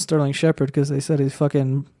typing in Sterling Shepard because they said he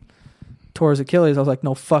fucking tore his Achilles. I was like,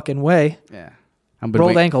 no fucking way. Yeah.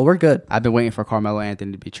 Rolled ankle, we're good. I've been waiting for Carmelo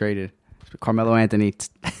Anthony to be traded. Carmelo Anthony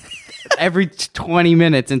every 20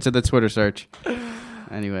 minutes into the Twitter search.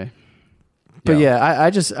 Anyway. But Yo. yeah, I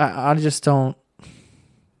just don't.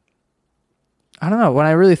 I don't know. When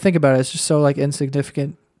I really think about it, it's just so like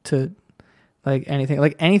insignificant to like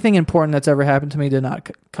anything important that's ever happened to me did not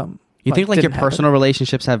come. You think like your didn't happen. personal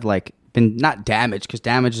relationships have like been not damaged, because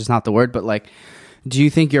damage is not the word, but like, do you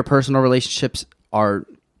think your personal relationships are?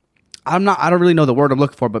 I don't really know the word I'm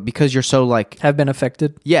looking for, but because you're so like, have been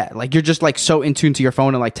affected? yeah, like you're just like so in tune to your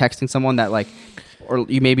phone and like texting someone that like, or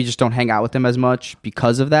you maybe just don't hang out with them as much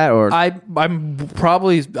because of that, or I'm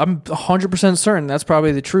 100% certain that's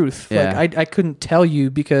probably the truth. Yeah. Like I couldn't tell you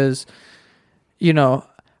because, you know,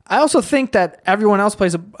 I also think that everyone else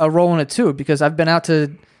plays a role in it too, because I've been out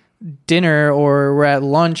to dinner or we're at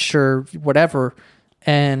lunch or whatever,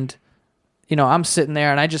 and you know, I'm sitting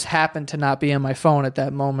there and I just happen to not be on my phone at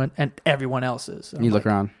that moment, and everyone else is. you look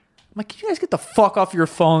around. I'm like, can you guys get the fuck off your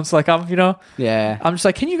phones? Like, I'm Yeah. just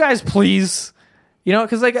like, can you guys please, you know,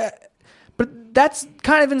 because like, but that's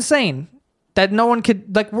kind of insane that no one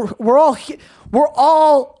could like. We're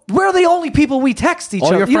the only people we text each All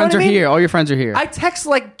other. your You know friends what are I mean? here. All your friends are here. I text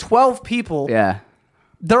like 12 people. Yeah.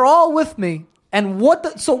 They're all with me, and what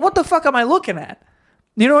the fuck am I looking at?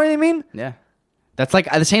 You know what I mean? Yeah. That's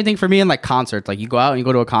like the same thing for me in like concerts. Like you go out and you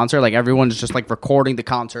go to a concert, like everyone's just like recording the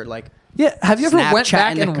concert. Like, Yeah. Have you ever went Snapchat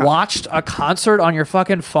back in the and watched a concert on your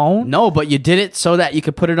fucking phone? no, but you did it so that you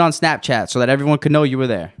could put it on Snapchat so that everyone could know you were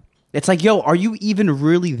there. It's like, yo, are you even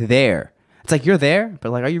really there? It's like, you're there,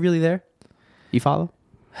 but like, are you really there? You follow?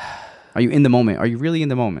 Are you in the moment? Are you really in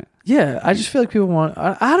the moment? Yeah, I just feel like people want.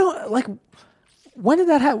 I don't like. When did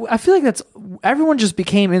that happen? I feel like that's everyone just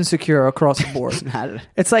became insecure across the board.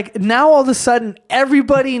 It's like now all of a sudden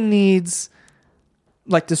everybody needs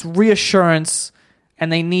like this reassurance,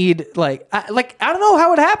 and they need like I don't know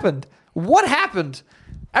how it happened. What happened?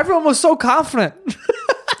 Everyone was so confident.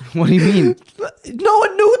 What do you mean? No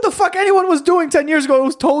one knew what the fuck anyone was doing 10 years ago. It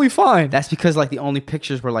was totally fine. That's because like the only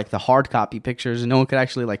pictures were like the hard copy pictures, and no one could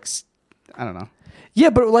actually like, I don't know. Yeah,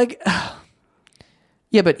 but like,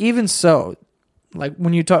 yeah, but even so, Like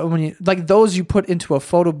when you like those you put into a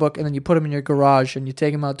photo book and then you put them in your garage and you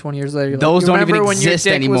take them out 20 years later. Those like, don't even when your exist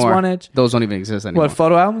dick was anymore. 1 inch? Those don't even exist anymore. What,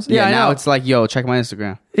 photo albums? Yeah, I now know. it's like, yo, check my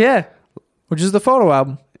Instagram. Yeah, which is the photo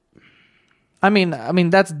album. I mean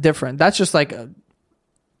that's different. That's just like a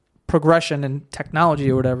progression in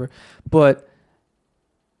technology or whatever. But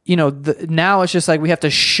now it's just like we have to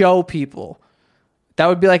show people. That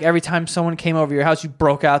would be like every time someone came over your house, you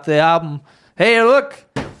broke out the album. Hey, look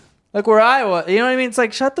where I was. You know what I mean? It's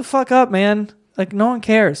like, shut the fuck up, man. Like, no one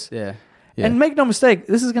cares. Yeah. And make no mistake,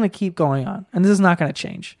 this is going to keep going on. And this is not going to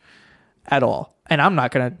change at all. And I'm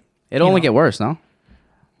not going to... It'll only get worse, no?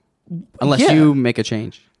 Unless you make a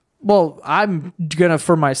change. Well, I'm going to,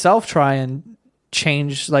 for myself, try and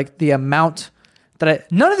change, like, the amount that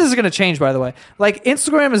none of this is going to change, by the way. Like,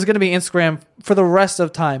 Instagram is going to be Instagram for the rest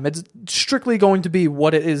of time. It's strictly going to be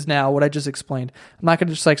what it is now, what I just explained. I'm not going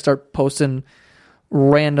to just, like, start posting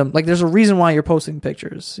random... Like, there's a reason why you're posting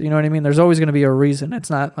pictures. You know what I mean? There's always going to be a reason. It's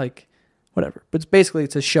not, like, whatever. But it's basically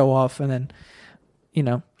to show off and then,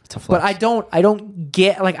 To flex. But I don't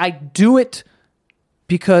get... Like, I do it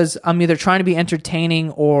because I'm either trying to be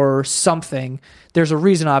entertaining or something. There's a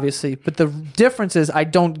reason, obviously. But the difference is I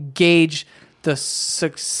don't gauge the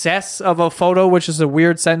success of a photo, which is a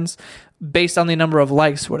weird sentence, based on the number of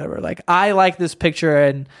likes, whatever. Like, I like this picture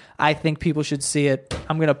and I think people should see it.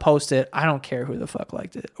 I'm going to post it. I don't care who the fuck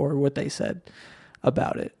liked it or what they said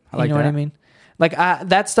about it. I What I mean? Like,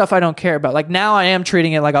 that stuff I don't care about. Like, now I am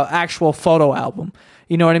treating it like an actual photo album.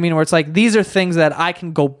 You know what I mean? Where it's like, these are things that I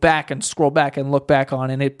can go back and scroll back and look back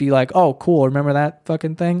on and it'd be like, oh, cool. Remember that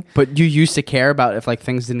fucking thing? But you used to care about if, like,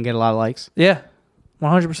 things didn't get a lot of likes? Yeah.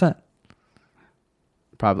 100%.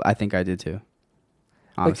 Probably. I think I did, too.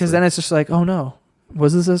 Honestly. Because then it's just like, oh no,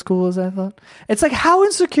 was this as cool as I thought? It's like, how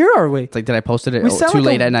insecure are we? It's like, did I post it We sound too like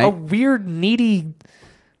late at night? a weird, needy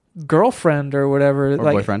girlfriend or whatever. Or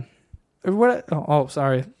like, boyfriend? Or what? Oh,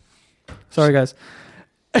 sorry. Sorry, guys.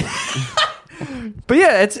 But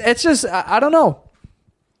yeah, it's just, I don't know.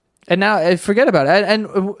 And now, forget about it.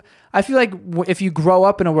 And I feel like if you grow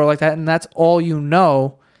up in a world like that and that's all you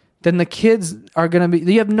know, then the kids are going to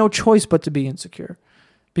be, you have no choice but to be insecure.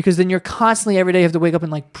 Because then you're constantly, every day, have to wake up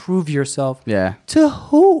and, like, prove yourself. Yeah. To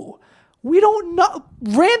who? We don't know.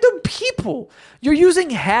 Random people. You're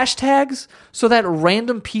using hashtags so that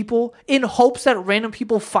random people, in hopes that random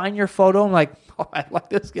people find your photo and like, oh, I like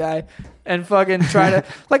this guy, and fucking try to,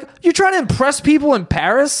 like, you're trying to impress people in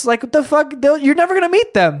Paris? Like, what the fuck? You're never going to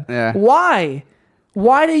meet them. Yeah. Why?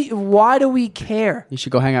 Why do we care? You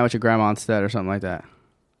should go hang out with your grandma instead or something like that.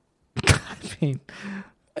 I mean,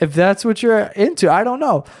 if that's what you're into, I don't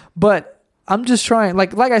know. But I'm just trying,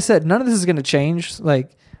 like I said, none of this is going to change.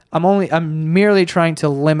 Like, I'm merely trying to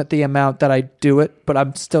limit the amount that I do it, but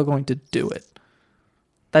I'm still going to do it.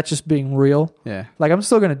 That's just being real. Yeah. Like, I'm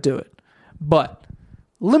still going to do it. But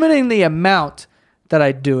limiting the amount that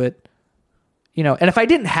I do it, and if I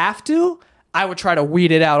didn't have to, I would try to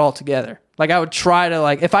weed it out altogether. Like, I would try to,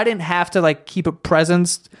 like, if I didn't have to, like, keep a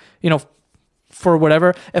presence, for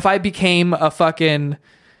whatever, if I became a fucking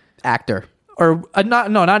Actor. or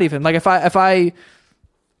not even, like, if I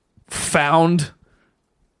found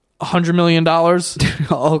 $100 million,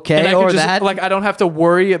 Okay, and I or could just, that. like, I don't have to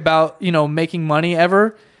worry about making money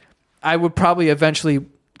ever, I would probably eventually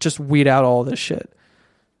just weed out all this shit,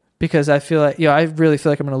 because I feel like I really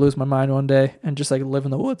feel like I'm gonna lose my mind one day and just, like, live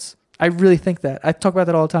in the woods. I really think that. I talk about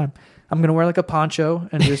that all the time. I'm gonna wear, like, a poncho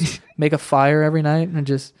and just make a fire every night and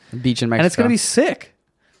just Beach in Mexico. and it's gonna be sick.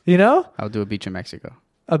 I'll do a beach in Mexico.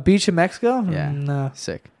 A beach in Mexico? Yeah. No.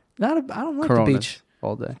 Sick. I don't like Coronas the beach.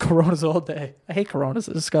 all day. Coronas all day. I hate Coronas.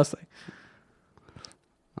 It's disgusting.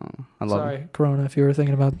 Oh, I love Sorry, Corona, if you were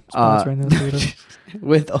thinking about sponsoring this.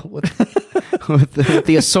 with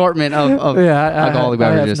the assortment of Yeah, alcoholic I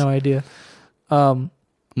have beverages. no idea.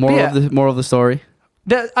 Moral of the story.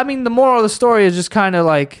 I mean, the moral of the story is just kind of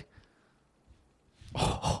like...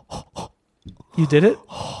 You did it?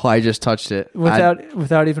 Oh, I just touched it. Without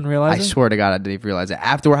even I realizing? swear to God, I didn't even realize it.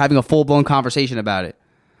 After we're having a full-blown conversation about it.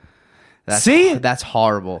 See? That's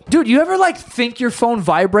horrible. Dude, you ever, like, think your phone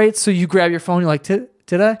vibrates, so you grab your phone, you're like, did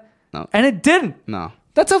I? No. And it didn't. No.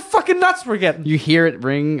 That's how fucking nuts we're getting. You hear it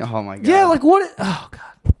ring. Oh, my God. Yeah, like, what? Oh,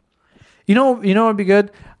 God. You know what would be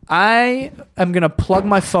good? I am going to plug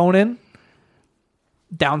my phone in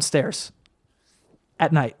downstairs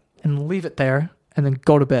at night and leave it there and then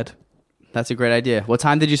go to bed. That's a great idea. What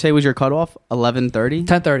time did you say was your cutoff? 11:30?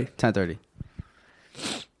 10:30. 10:30.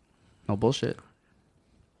 No bullshit.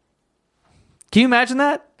 Can you imagine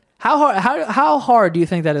that? How hard do you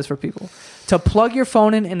think that is for people to plug your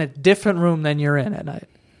phone in a different room than you're in at night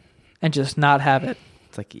and just not have it?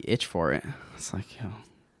 It's like you itch for it. It's like, yo.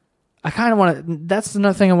 I kind of want to. That's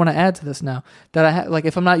another thing I want to add to this now. That like,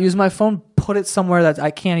 if I'm not using my phone, put it somewhere that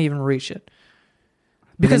I can't even reach it.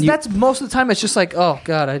 Because that's most of the time. It's just like, oh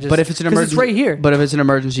god, I just. But if it's an emergency, it's right here. But if it's an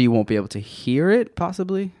emergency, you won't be able to hear it.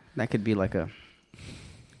 Possibly that could be like a.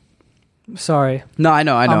 Sorry. No, I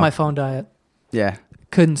know. On my phone diet. Yeah.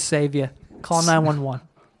 Couldn't save you. Call 911.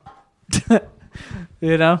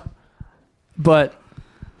 You know, but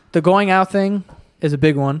the going out thing is a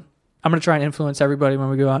big one. I'm gonna try and influence everybody when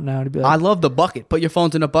we go out now to be like, I love the bucket. Put your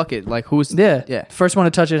phones in a bucket. Like who's yeah. First one to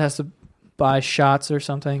touch it has to buy shots or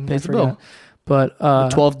something. Pays the bill. But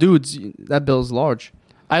 12 dudes, that bill's large.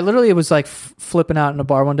 I literally was like flipping out in a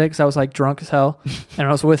bar one day because I was like drunk as hell, and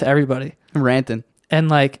I was with everybody ranting, and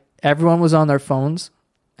like everyone was on their phones,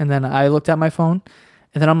 and then I looked at my phone,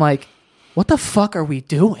 and then I'm like, what the fuck are we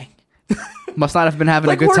doing? Must not have been having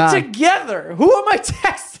like, a good time. We're together. Who am I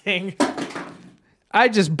texting? I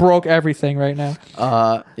just broke everything right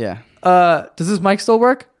now. Yeah. Does this mic still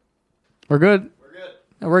work? We're good.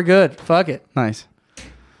 We're good. Fuck it. Nice.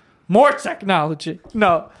 More technology.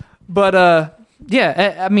 No, but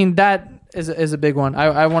yeah. I mean that is a big one.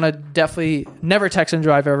 I want to definitely never text and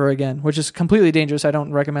drive ever again, which is completely dangerous. I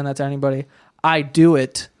don't recommend that to anybody. I do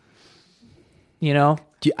it. You know.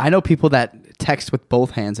 I know people that text with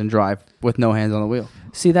both hands and drive with no hands on the wheel.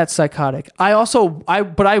 See, that's psychotic. I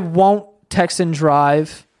won't text and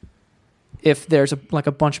drive if there's a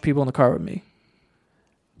bunch of people in the car with me.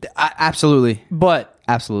 Absolutely. But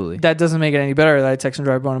absolutely, that doesn't make it any better that I text and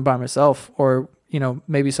drive by myself, or you know,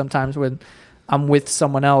 maybe sometimes when I'm with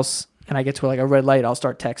someone else and I get to like a red light, I'll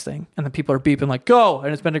start texting and then people are beeping like go,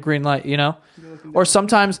 and it's been a green light, you know. Or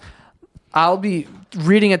sometimes I'll be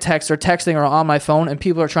reading a text or texting or on my phone and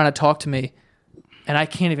people are trying to talk to me and I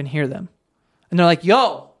can't even hear them. And they're like,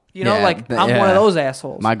 yo, you know, like I'm one of those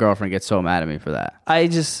assholes. My girlfriend gets so mad at me for that. I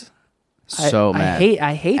just mad.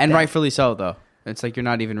 I hate and that. rightfully so though. It's like you're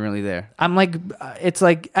not even really there. I'm like, it's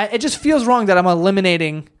like, it just feels wrong that I'm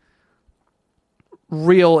eliminating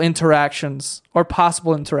real interactions or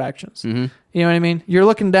possible interactions. Mm-hmm. You know what I mean? You're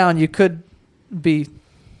looking down, you're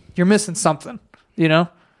missing something, you know?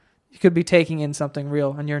 You could be taking in something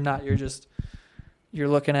real and you're not. You're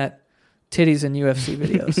looking at titties and UFC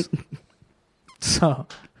videos. So,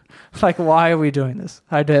 like, why are we doing this?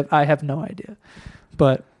 I have no idea.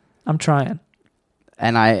 But I'm trying.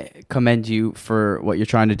 And I commend you for what you're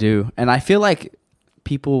trying to do. And I feel like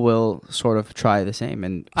people will sort of try the same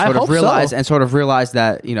and sort of realize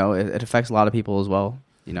that, you know, it affects a lot of people as well.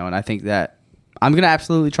 You know, and I think that I'm going to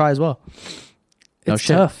absolutely try as well. No it's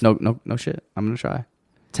shit. Tough. No shit. I'm going to try.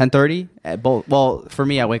 10:30 at both. Well, for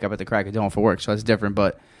me, I wake up at the crack of dawn for work, so it's different.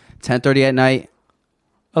 But 10:30 at night,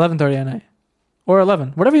 11:30 at night, or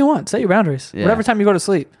 11, whatever you want. Set your boundaries. Yeah. Whatever time you go to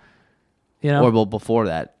sleep. You know, or before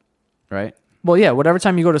that, right? Well, yeah, whatever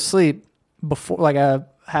time you go to sleep before, like a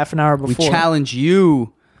half an hour before. We challenge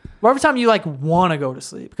you. Whatever time you like want to go to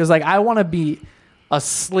sleep, because like I want to be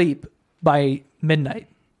asleep by midnight.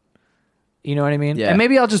 You know what I mean? Yeah. And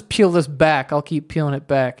maybe I'll just peel this back. I'll keep peeling it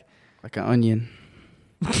back like an onion.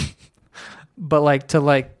 But like to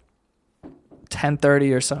like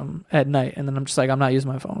 10:30 or something at night, and then I'm just like, I'm not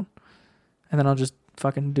using my phone, and then I'll just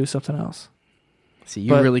fucking do something else. See,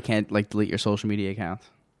 you really can't like delete your social media accounts.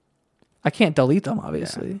 I can't delete them,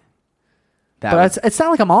 obviously. Yeah. But it's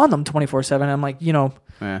not like I'm on them 24/7. I'm like, you know,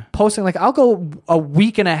 posting, like I'll go a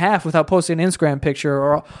week and a half without posting an Instagram picture,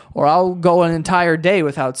 or I'll go an entire day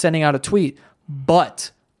without sending out a tweet.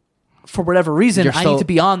 But for whatever reason, I need to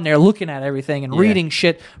be on there looking at everything and reading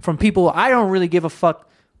shit from people I don't really give a fuck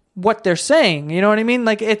what they're saying. You know what I mean?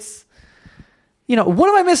 Like it's, you know, what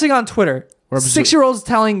am I missing on Twitter? 6-year-olds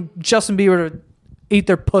telling Justin Bieber to eat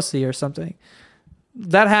their pussy or something.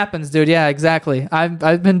 That happens, dude. Yeah, exactly.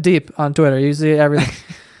 I've been deep on Twitter. You see everything.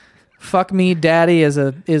 Fuck me, daddy is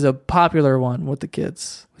a popular one with the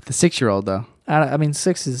kids. With the 6-year-old though. I mean,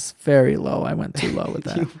 6 is very low. I went too low with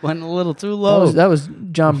that. You went a little too low. That was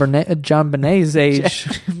John Bonet's age.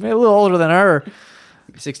 A little older than her.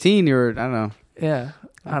 16. You're, I don't know. Yeah,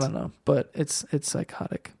 I don't know, but it's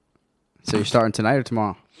psychotic. So you're starting tonight or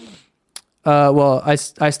tomorrow? Well, I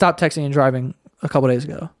stopped texting and driving a couple days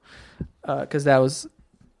ago. Because that was,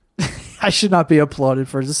 I should not be applauded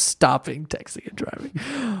for just stopping texting and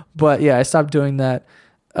driving. But yeah, I stopped doing that.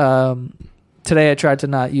 Today I tried to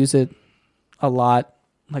not use it a lot.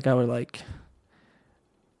 Like I would like,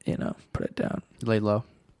 you know, put it down. Lay low.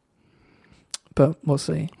 But we'll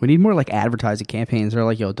see. We need more like advertising campaigns. They're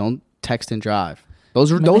like, yo, don't text and drive.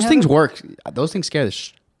 Those things work. Those things scare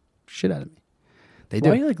the shit out of me. They do.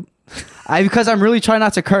 Why are you like... because I'm really trying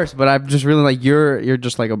not to curse, but I'm just really like you're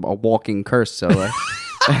just like a walking curse. So like,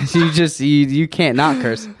 you can't not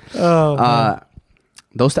curse. Oh,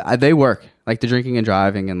 man. They work, like the drinking and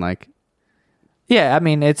driving and like. Yeah, I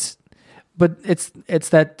mean it's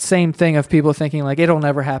that same thing of people thinking like it'll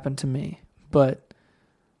never happen to me, but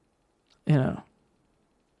you know,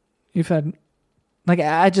 you've had like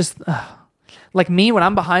I just like me when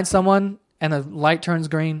I'm behind someone and the light turns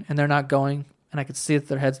green and they're not going and I can see that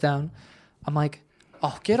their head's down, I'm like,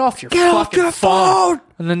 oh, get off your fucking phone.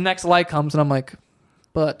 And the next light comes and I'm like,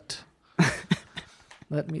 but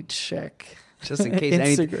let me check. Just in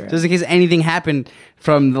case anything happened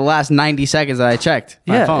from the last 90 seconds that I checked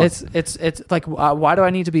my phone. It's like why do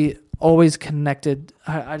I need to be always connected?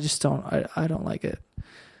 I just don't. I don't like it.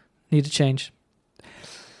 Need to change.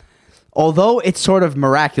 Although it's sort of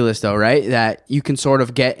miraculous, though, right? That you can sort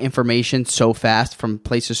of get information so fast from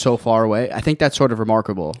places so far away. I think that's sort of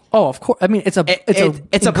remarkable. Oh, of course. I mean, it's a blessing.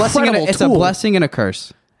 It's a blessing and a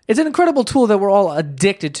curse. It's an incredible tool that we're all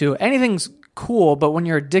addicted to. Anything's cool, but when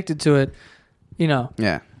you're addicted to it, you know.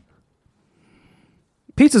 Yeah.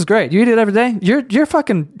 Pizza's great. You eat it every day. You're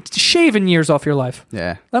fucking shaving years off your life.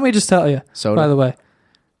 Yeah. Let me just tell you. Soda. By the way,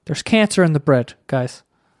 there's cancer in the bread, guys,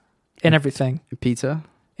 in everything. Pizza.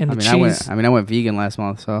 In the cheese. I went vegan last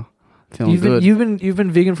month, so feeling good. You've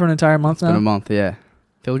been vegan for an entire month now. It's been a month, yeah.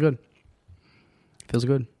 Feels good.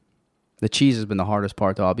 The cheese has been the hardest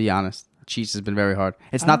part, though. I'll be honest. The cheese has been very hard.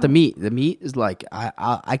 It's not the meat. The meat is like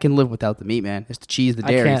I can live without the meat, man. It's the cheese, the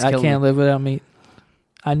dairy. I can't live without meat.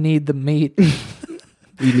 I need the meat.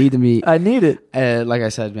 You need the meat. I need it. Like I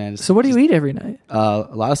said, man. So what do you eat every night? A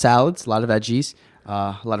lot of salads, a lot of veggies,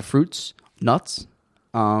 a lot of fruits, nuts.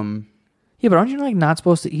 Yeah, but aren't you like not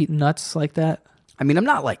supposed to eat nuts like that? I mean, I'm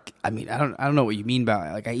not like. I mean, I don't know what you mean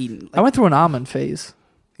by like I eat. Like, I went through an almond phase.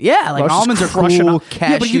 Yeah, like almonds are cool. Cashews.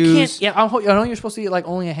 Yeah, but you can't. Yeah, I know you're supposed to eat like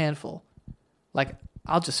only a handful. Like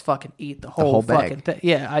I'll just fucking eat the whole bag. fucking thing.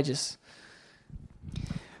 Yeah, I just.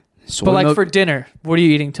 Soy but like milk. for dinner, what are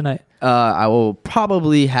you eating tonight? I will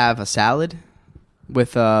probably have a salad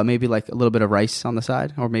with maybe like a little bit of rice on the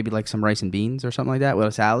side, or maybe like some rice and beans or something like that with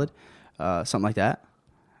a salad, something like that.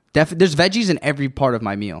 There's veggies in every part of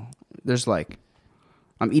my meal. There's like,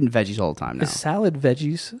 I'm eating veggies all the time now. Is salad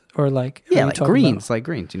veggies or like like greens, like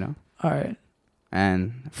greens, you know. All right.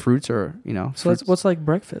 And fruits are, you know. So what's like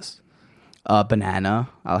breakfast? Banana.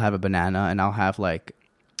 I'll have a banana, and I'll have like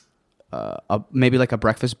maybe like a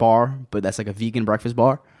breakfast bar, but that's like a vegan breakfast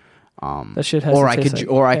bar. That shit has. I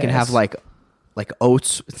can have like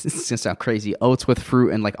oats. It's gonna sound crazy. Oats with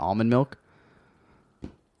fruit and like almond milk.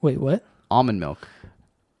 Wait, what? Almond milk.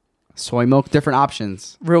 Soy milk, different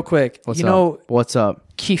options. Real quick, What's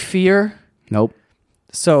up? Kefir. Nope.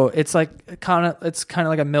 So it's like kind of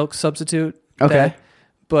like a milk substitute. Okay.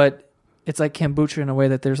 But it's like kombucha in a way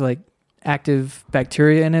that there's like active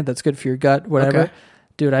bacteria in it that's good for your gut, whatever. Okay.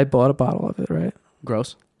 Dude, I bought a bottle of it, right?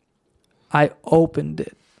 Gross. I opened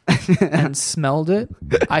it and smelled it.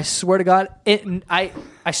 I swear to God, I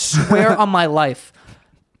swear on my life,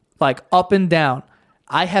 like up and down,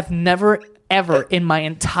 I have never ever in my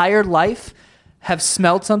entire life have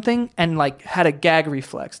smelled something and like had a gag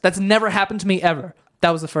reflex. That's never happened to me ever. That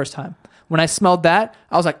was the first time. When I smelled that,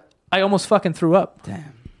 I was like, I almost fucking threw up.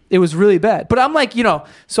 Damn. It was really bad. But I'm like,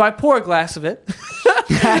 so I pour a glass of it.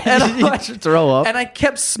 And I'm like, throw up. And I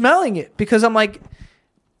kept smelling it because I'm like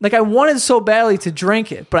I wanted so badly to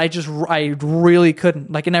drink it, but I really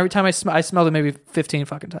couldn't. Like, and every time I smelled it maybe 15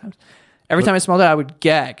 fucking times. Every time I smelled it, I would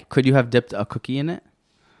gag. Could you have dipped a cookie in it?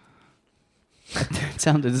 It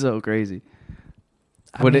sounded so crazy.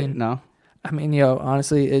 No? I mean,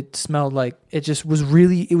 honestly, it smelled like it was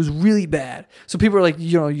really bad. So people are like,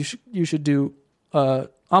 you should do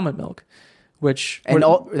almond milk, which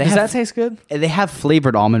does that taste good? They have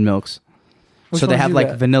flavored almond milks. So they have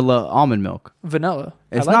like vanilla almond milk. Vanilla.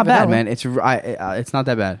 It's not bad, man. It's not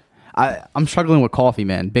that bad. I'm struggling with coffee,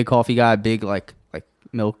 man. Big coffee guy, big like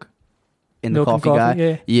milk in the coffee guy.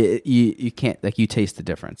 Yeah. You can't, like, you taste the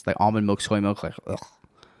difference. Like almond milk, soy milk, like, ugh.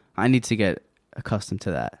 I need to get accustomed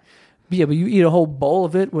to that. Yeah, but you eat a whole bowl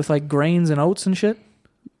of it with like grains and oats and shit.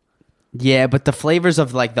 Yeah, but the flavors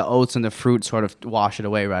of like the oats and the fruit sort of wash it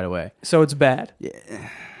away right away. So it's bad. Yeah.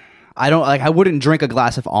 I wouldn't drink a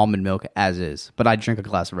glass of almond milk as is, but I'd drink a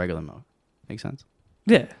glass of regular milk. Make sense?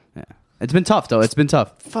 Yeah. Yeah. It's been tough, though. It's been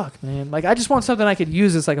tough. Fuck, man. Like, I just want something I could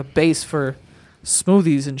use as like a base for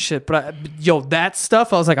smoothies and shit. But that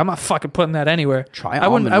stuff, I was like, I'm not fucking putting that anywhere. Try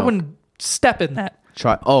almond milk. I wouldn't step in that.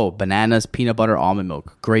 Bananas, peanut butter, almond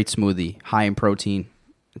milk. Great smoothie. High in protein.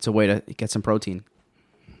 It's a way to get some protein.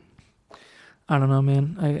 I don't know,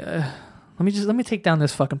 man. Let me take down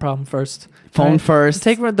this fucking problem first. Phone first.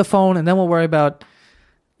 Take the phone, and then we'll worry about,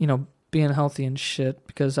 being healthy and shit,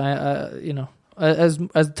 because as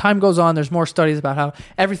time goes on, there's more studies about how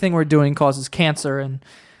everything we're doing causes cancer, and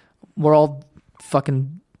we're all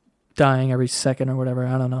fucking dying every second or whatever.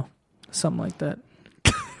 I don't know, something like that.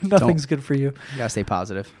 Nothing's good for you. You gotta stay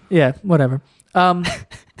positive. Yeah, whatever.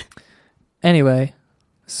 Anyway,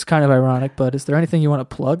 this is kind of ironic, but is there anything you want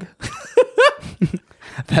to plug?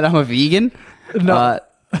 That I'm a vegan? No.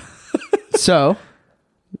 So,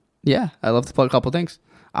 yeah, I love to plug a couple things.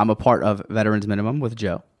 I'm a part of Veterans Minimum with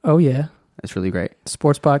Joe. Oh, yeah. It's really great.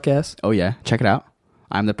 Sports podcast. Oh, yeah. Check it out.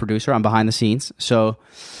 I'm the producer. I'm behind the scenes. So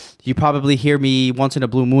you probably hear me once in a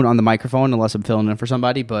blue moon on the microphone unless I'm filling in for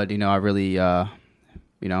somebody. But, I really,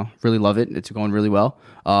 really love it. It's going really well.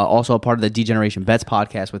 Also a part of the D-Generation Bets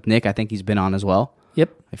podcast with Nick. I think he's been on as well. Yep.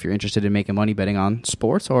 If you're interested in making money betting on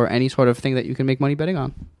sports or any sort of thing that you can make money betting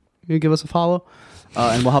on, you can give us a follow.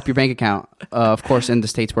 And we'll help your bank account. Of course, in the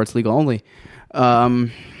states where it's legal only.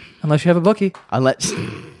 Unless you have a bookie.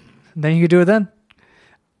 Then you can do it then.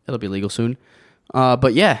 It'll be legal soon.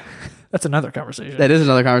 But yeah. That's another conversation. That is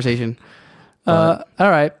another conversation. All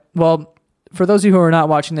right. Well, for those of you who are not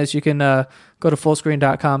watching this, you can go to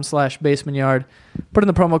fullscreen.com/basementyard. Put in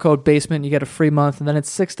the promo code BASEMENT. You get a free month, and then it's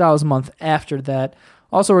 $6 a month after that.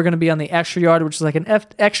 Also, we're going to be on the Extra Yard, which is like an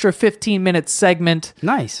extra 15-minute segment.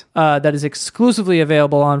 Nice. That is exclusively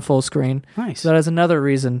available on Full Screen. Nice. So that is another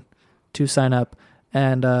reason to sign up.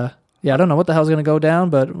 And I don't know what the hell's going to go down,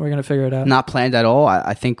 but we're going to figure it out. Not planned at all.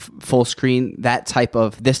 I think Full Screen, this type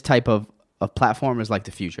of platform is like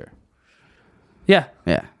the future. Yeah.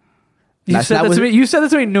 Yeah. You said that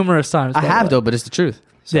to me numerous times. I have, though, but it's the truth.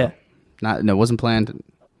 So, yeah. It wasn't planned.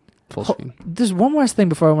 Full Screen. There's one last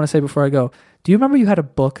thing I want to say before I go. Do you remember you had a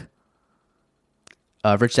book?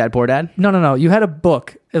 Rich Dad, Poor Dad? No. You had a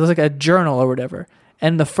book. It was like a journal or whatever.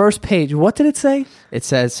 And the first page, what did it say? It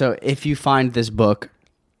says, so if you find this book,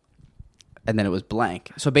 and then it was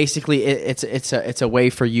blank. So basically, it's a way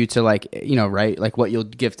for you to write like what you'll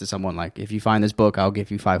give to someone. Like, if you find this book, I'll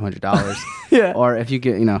give you $500. Yeah. Or if you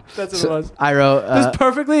get, That's what it was. I wrote. This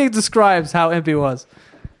perfectly describes how Impy was.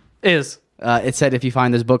 It said, if you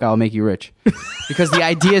find this book, I'll make you rich. Because the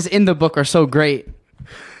ideas in the book are so great.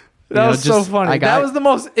 That was so funny. That was the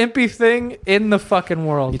most Impy thing in the fucking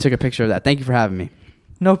world. You took a picture of that. Thank you for having me.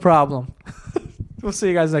 No problem. We'll see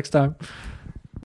you guys next time.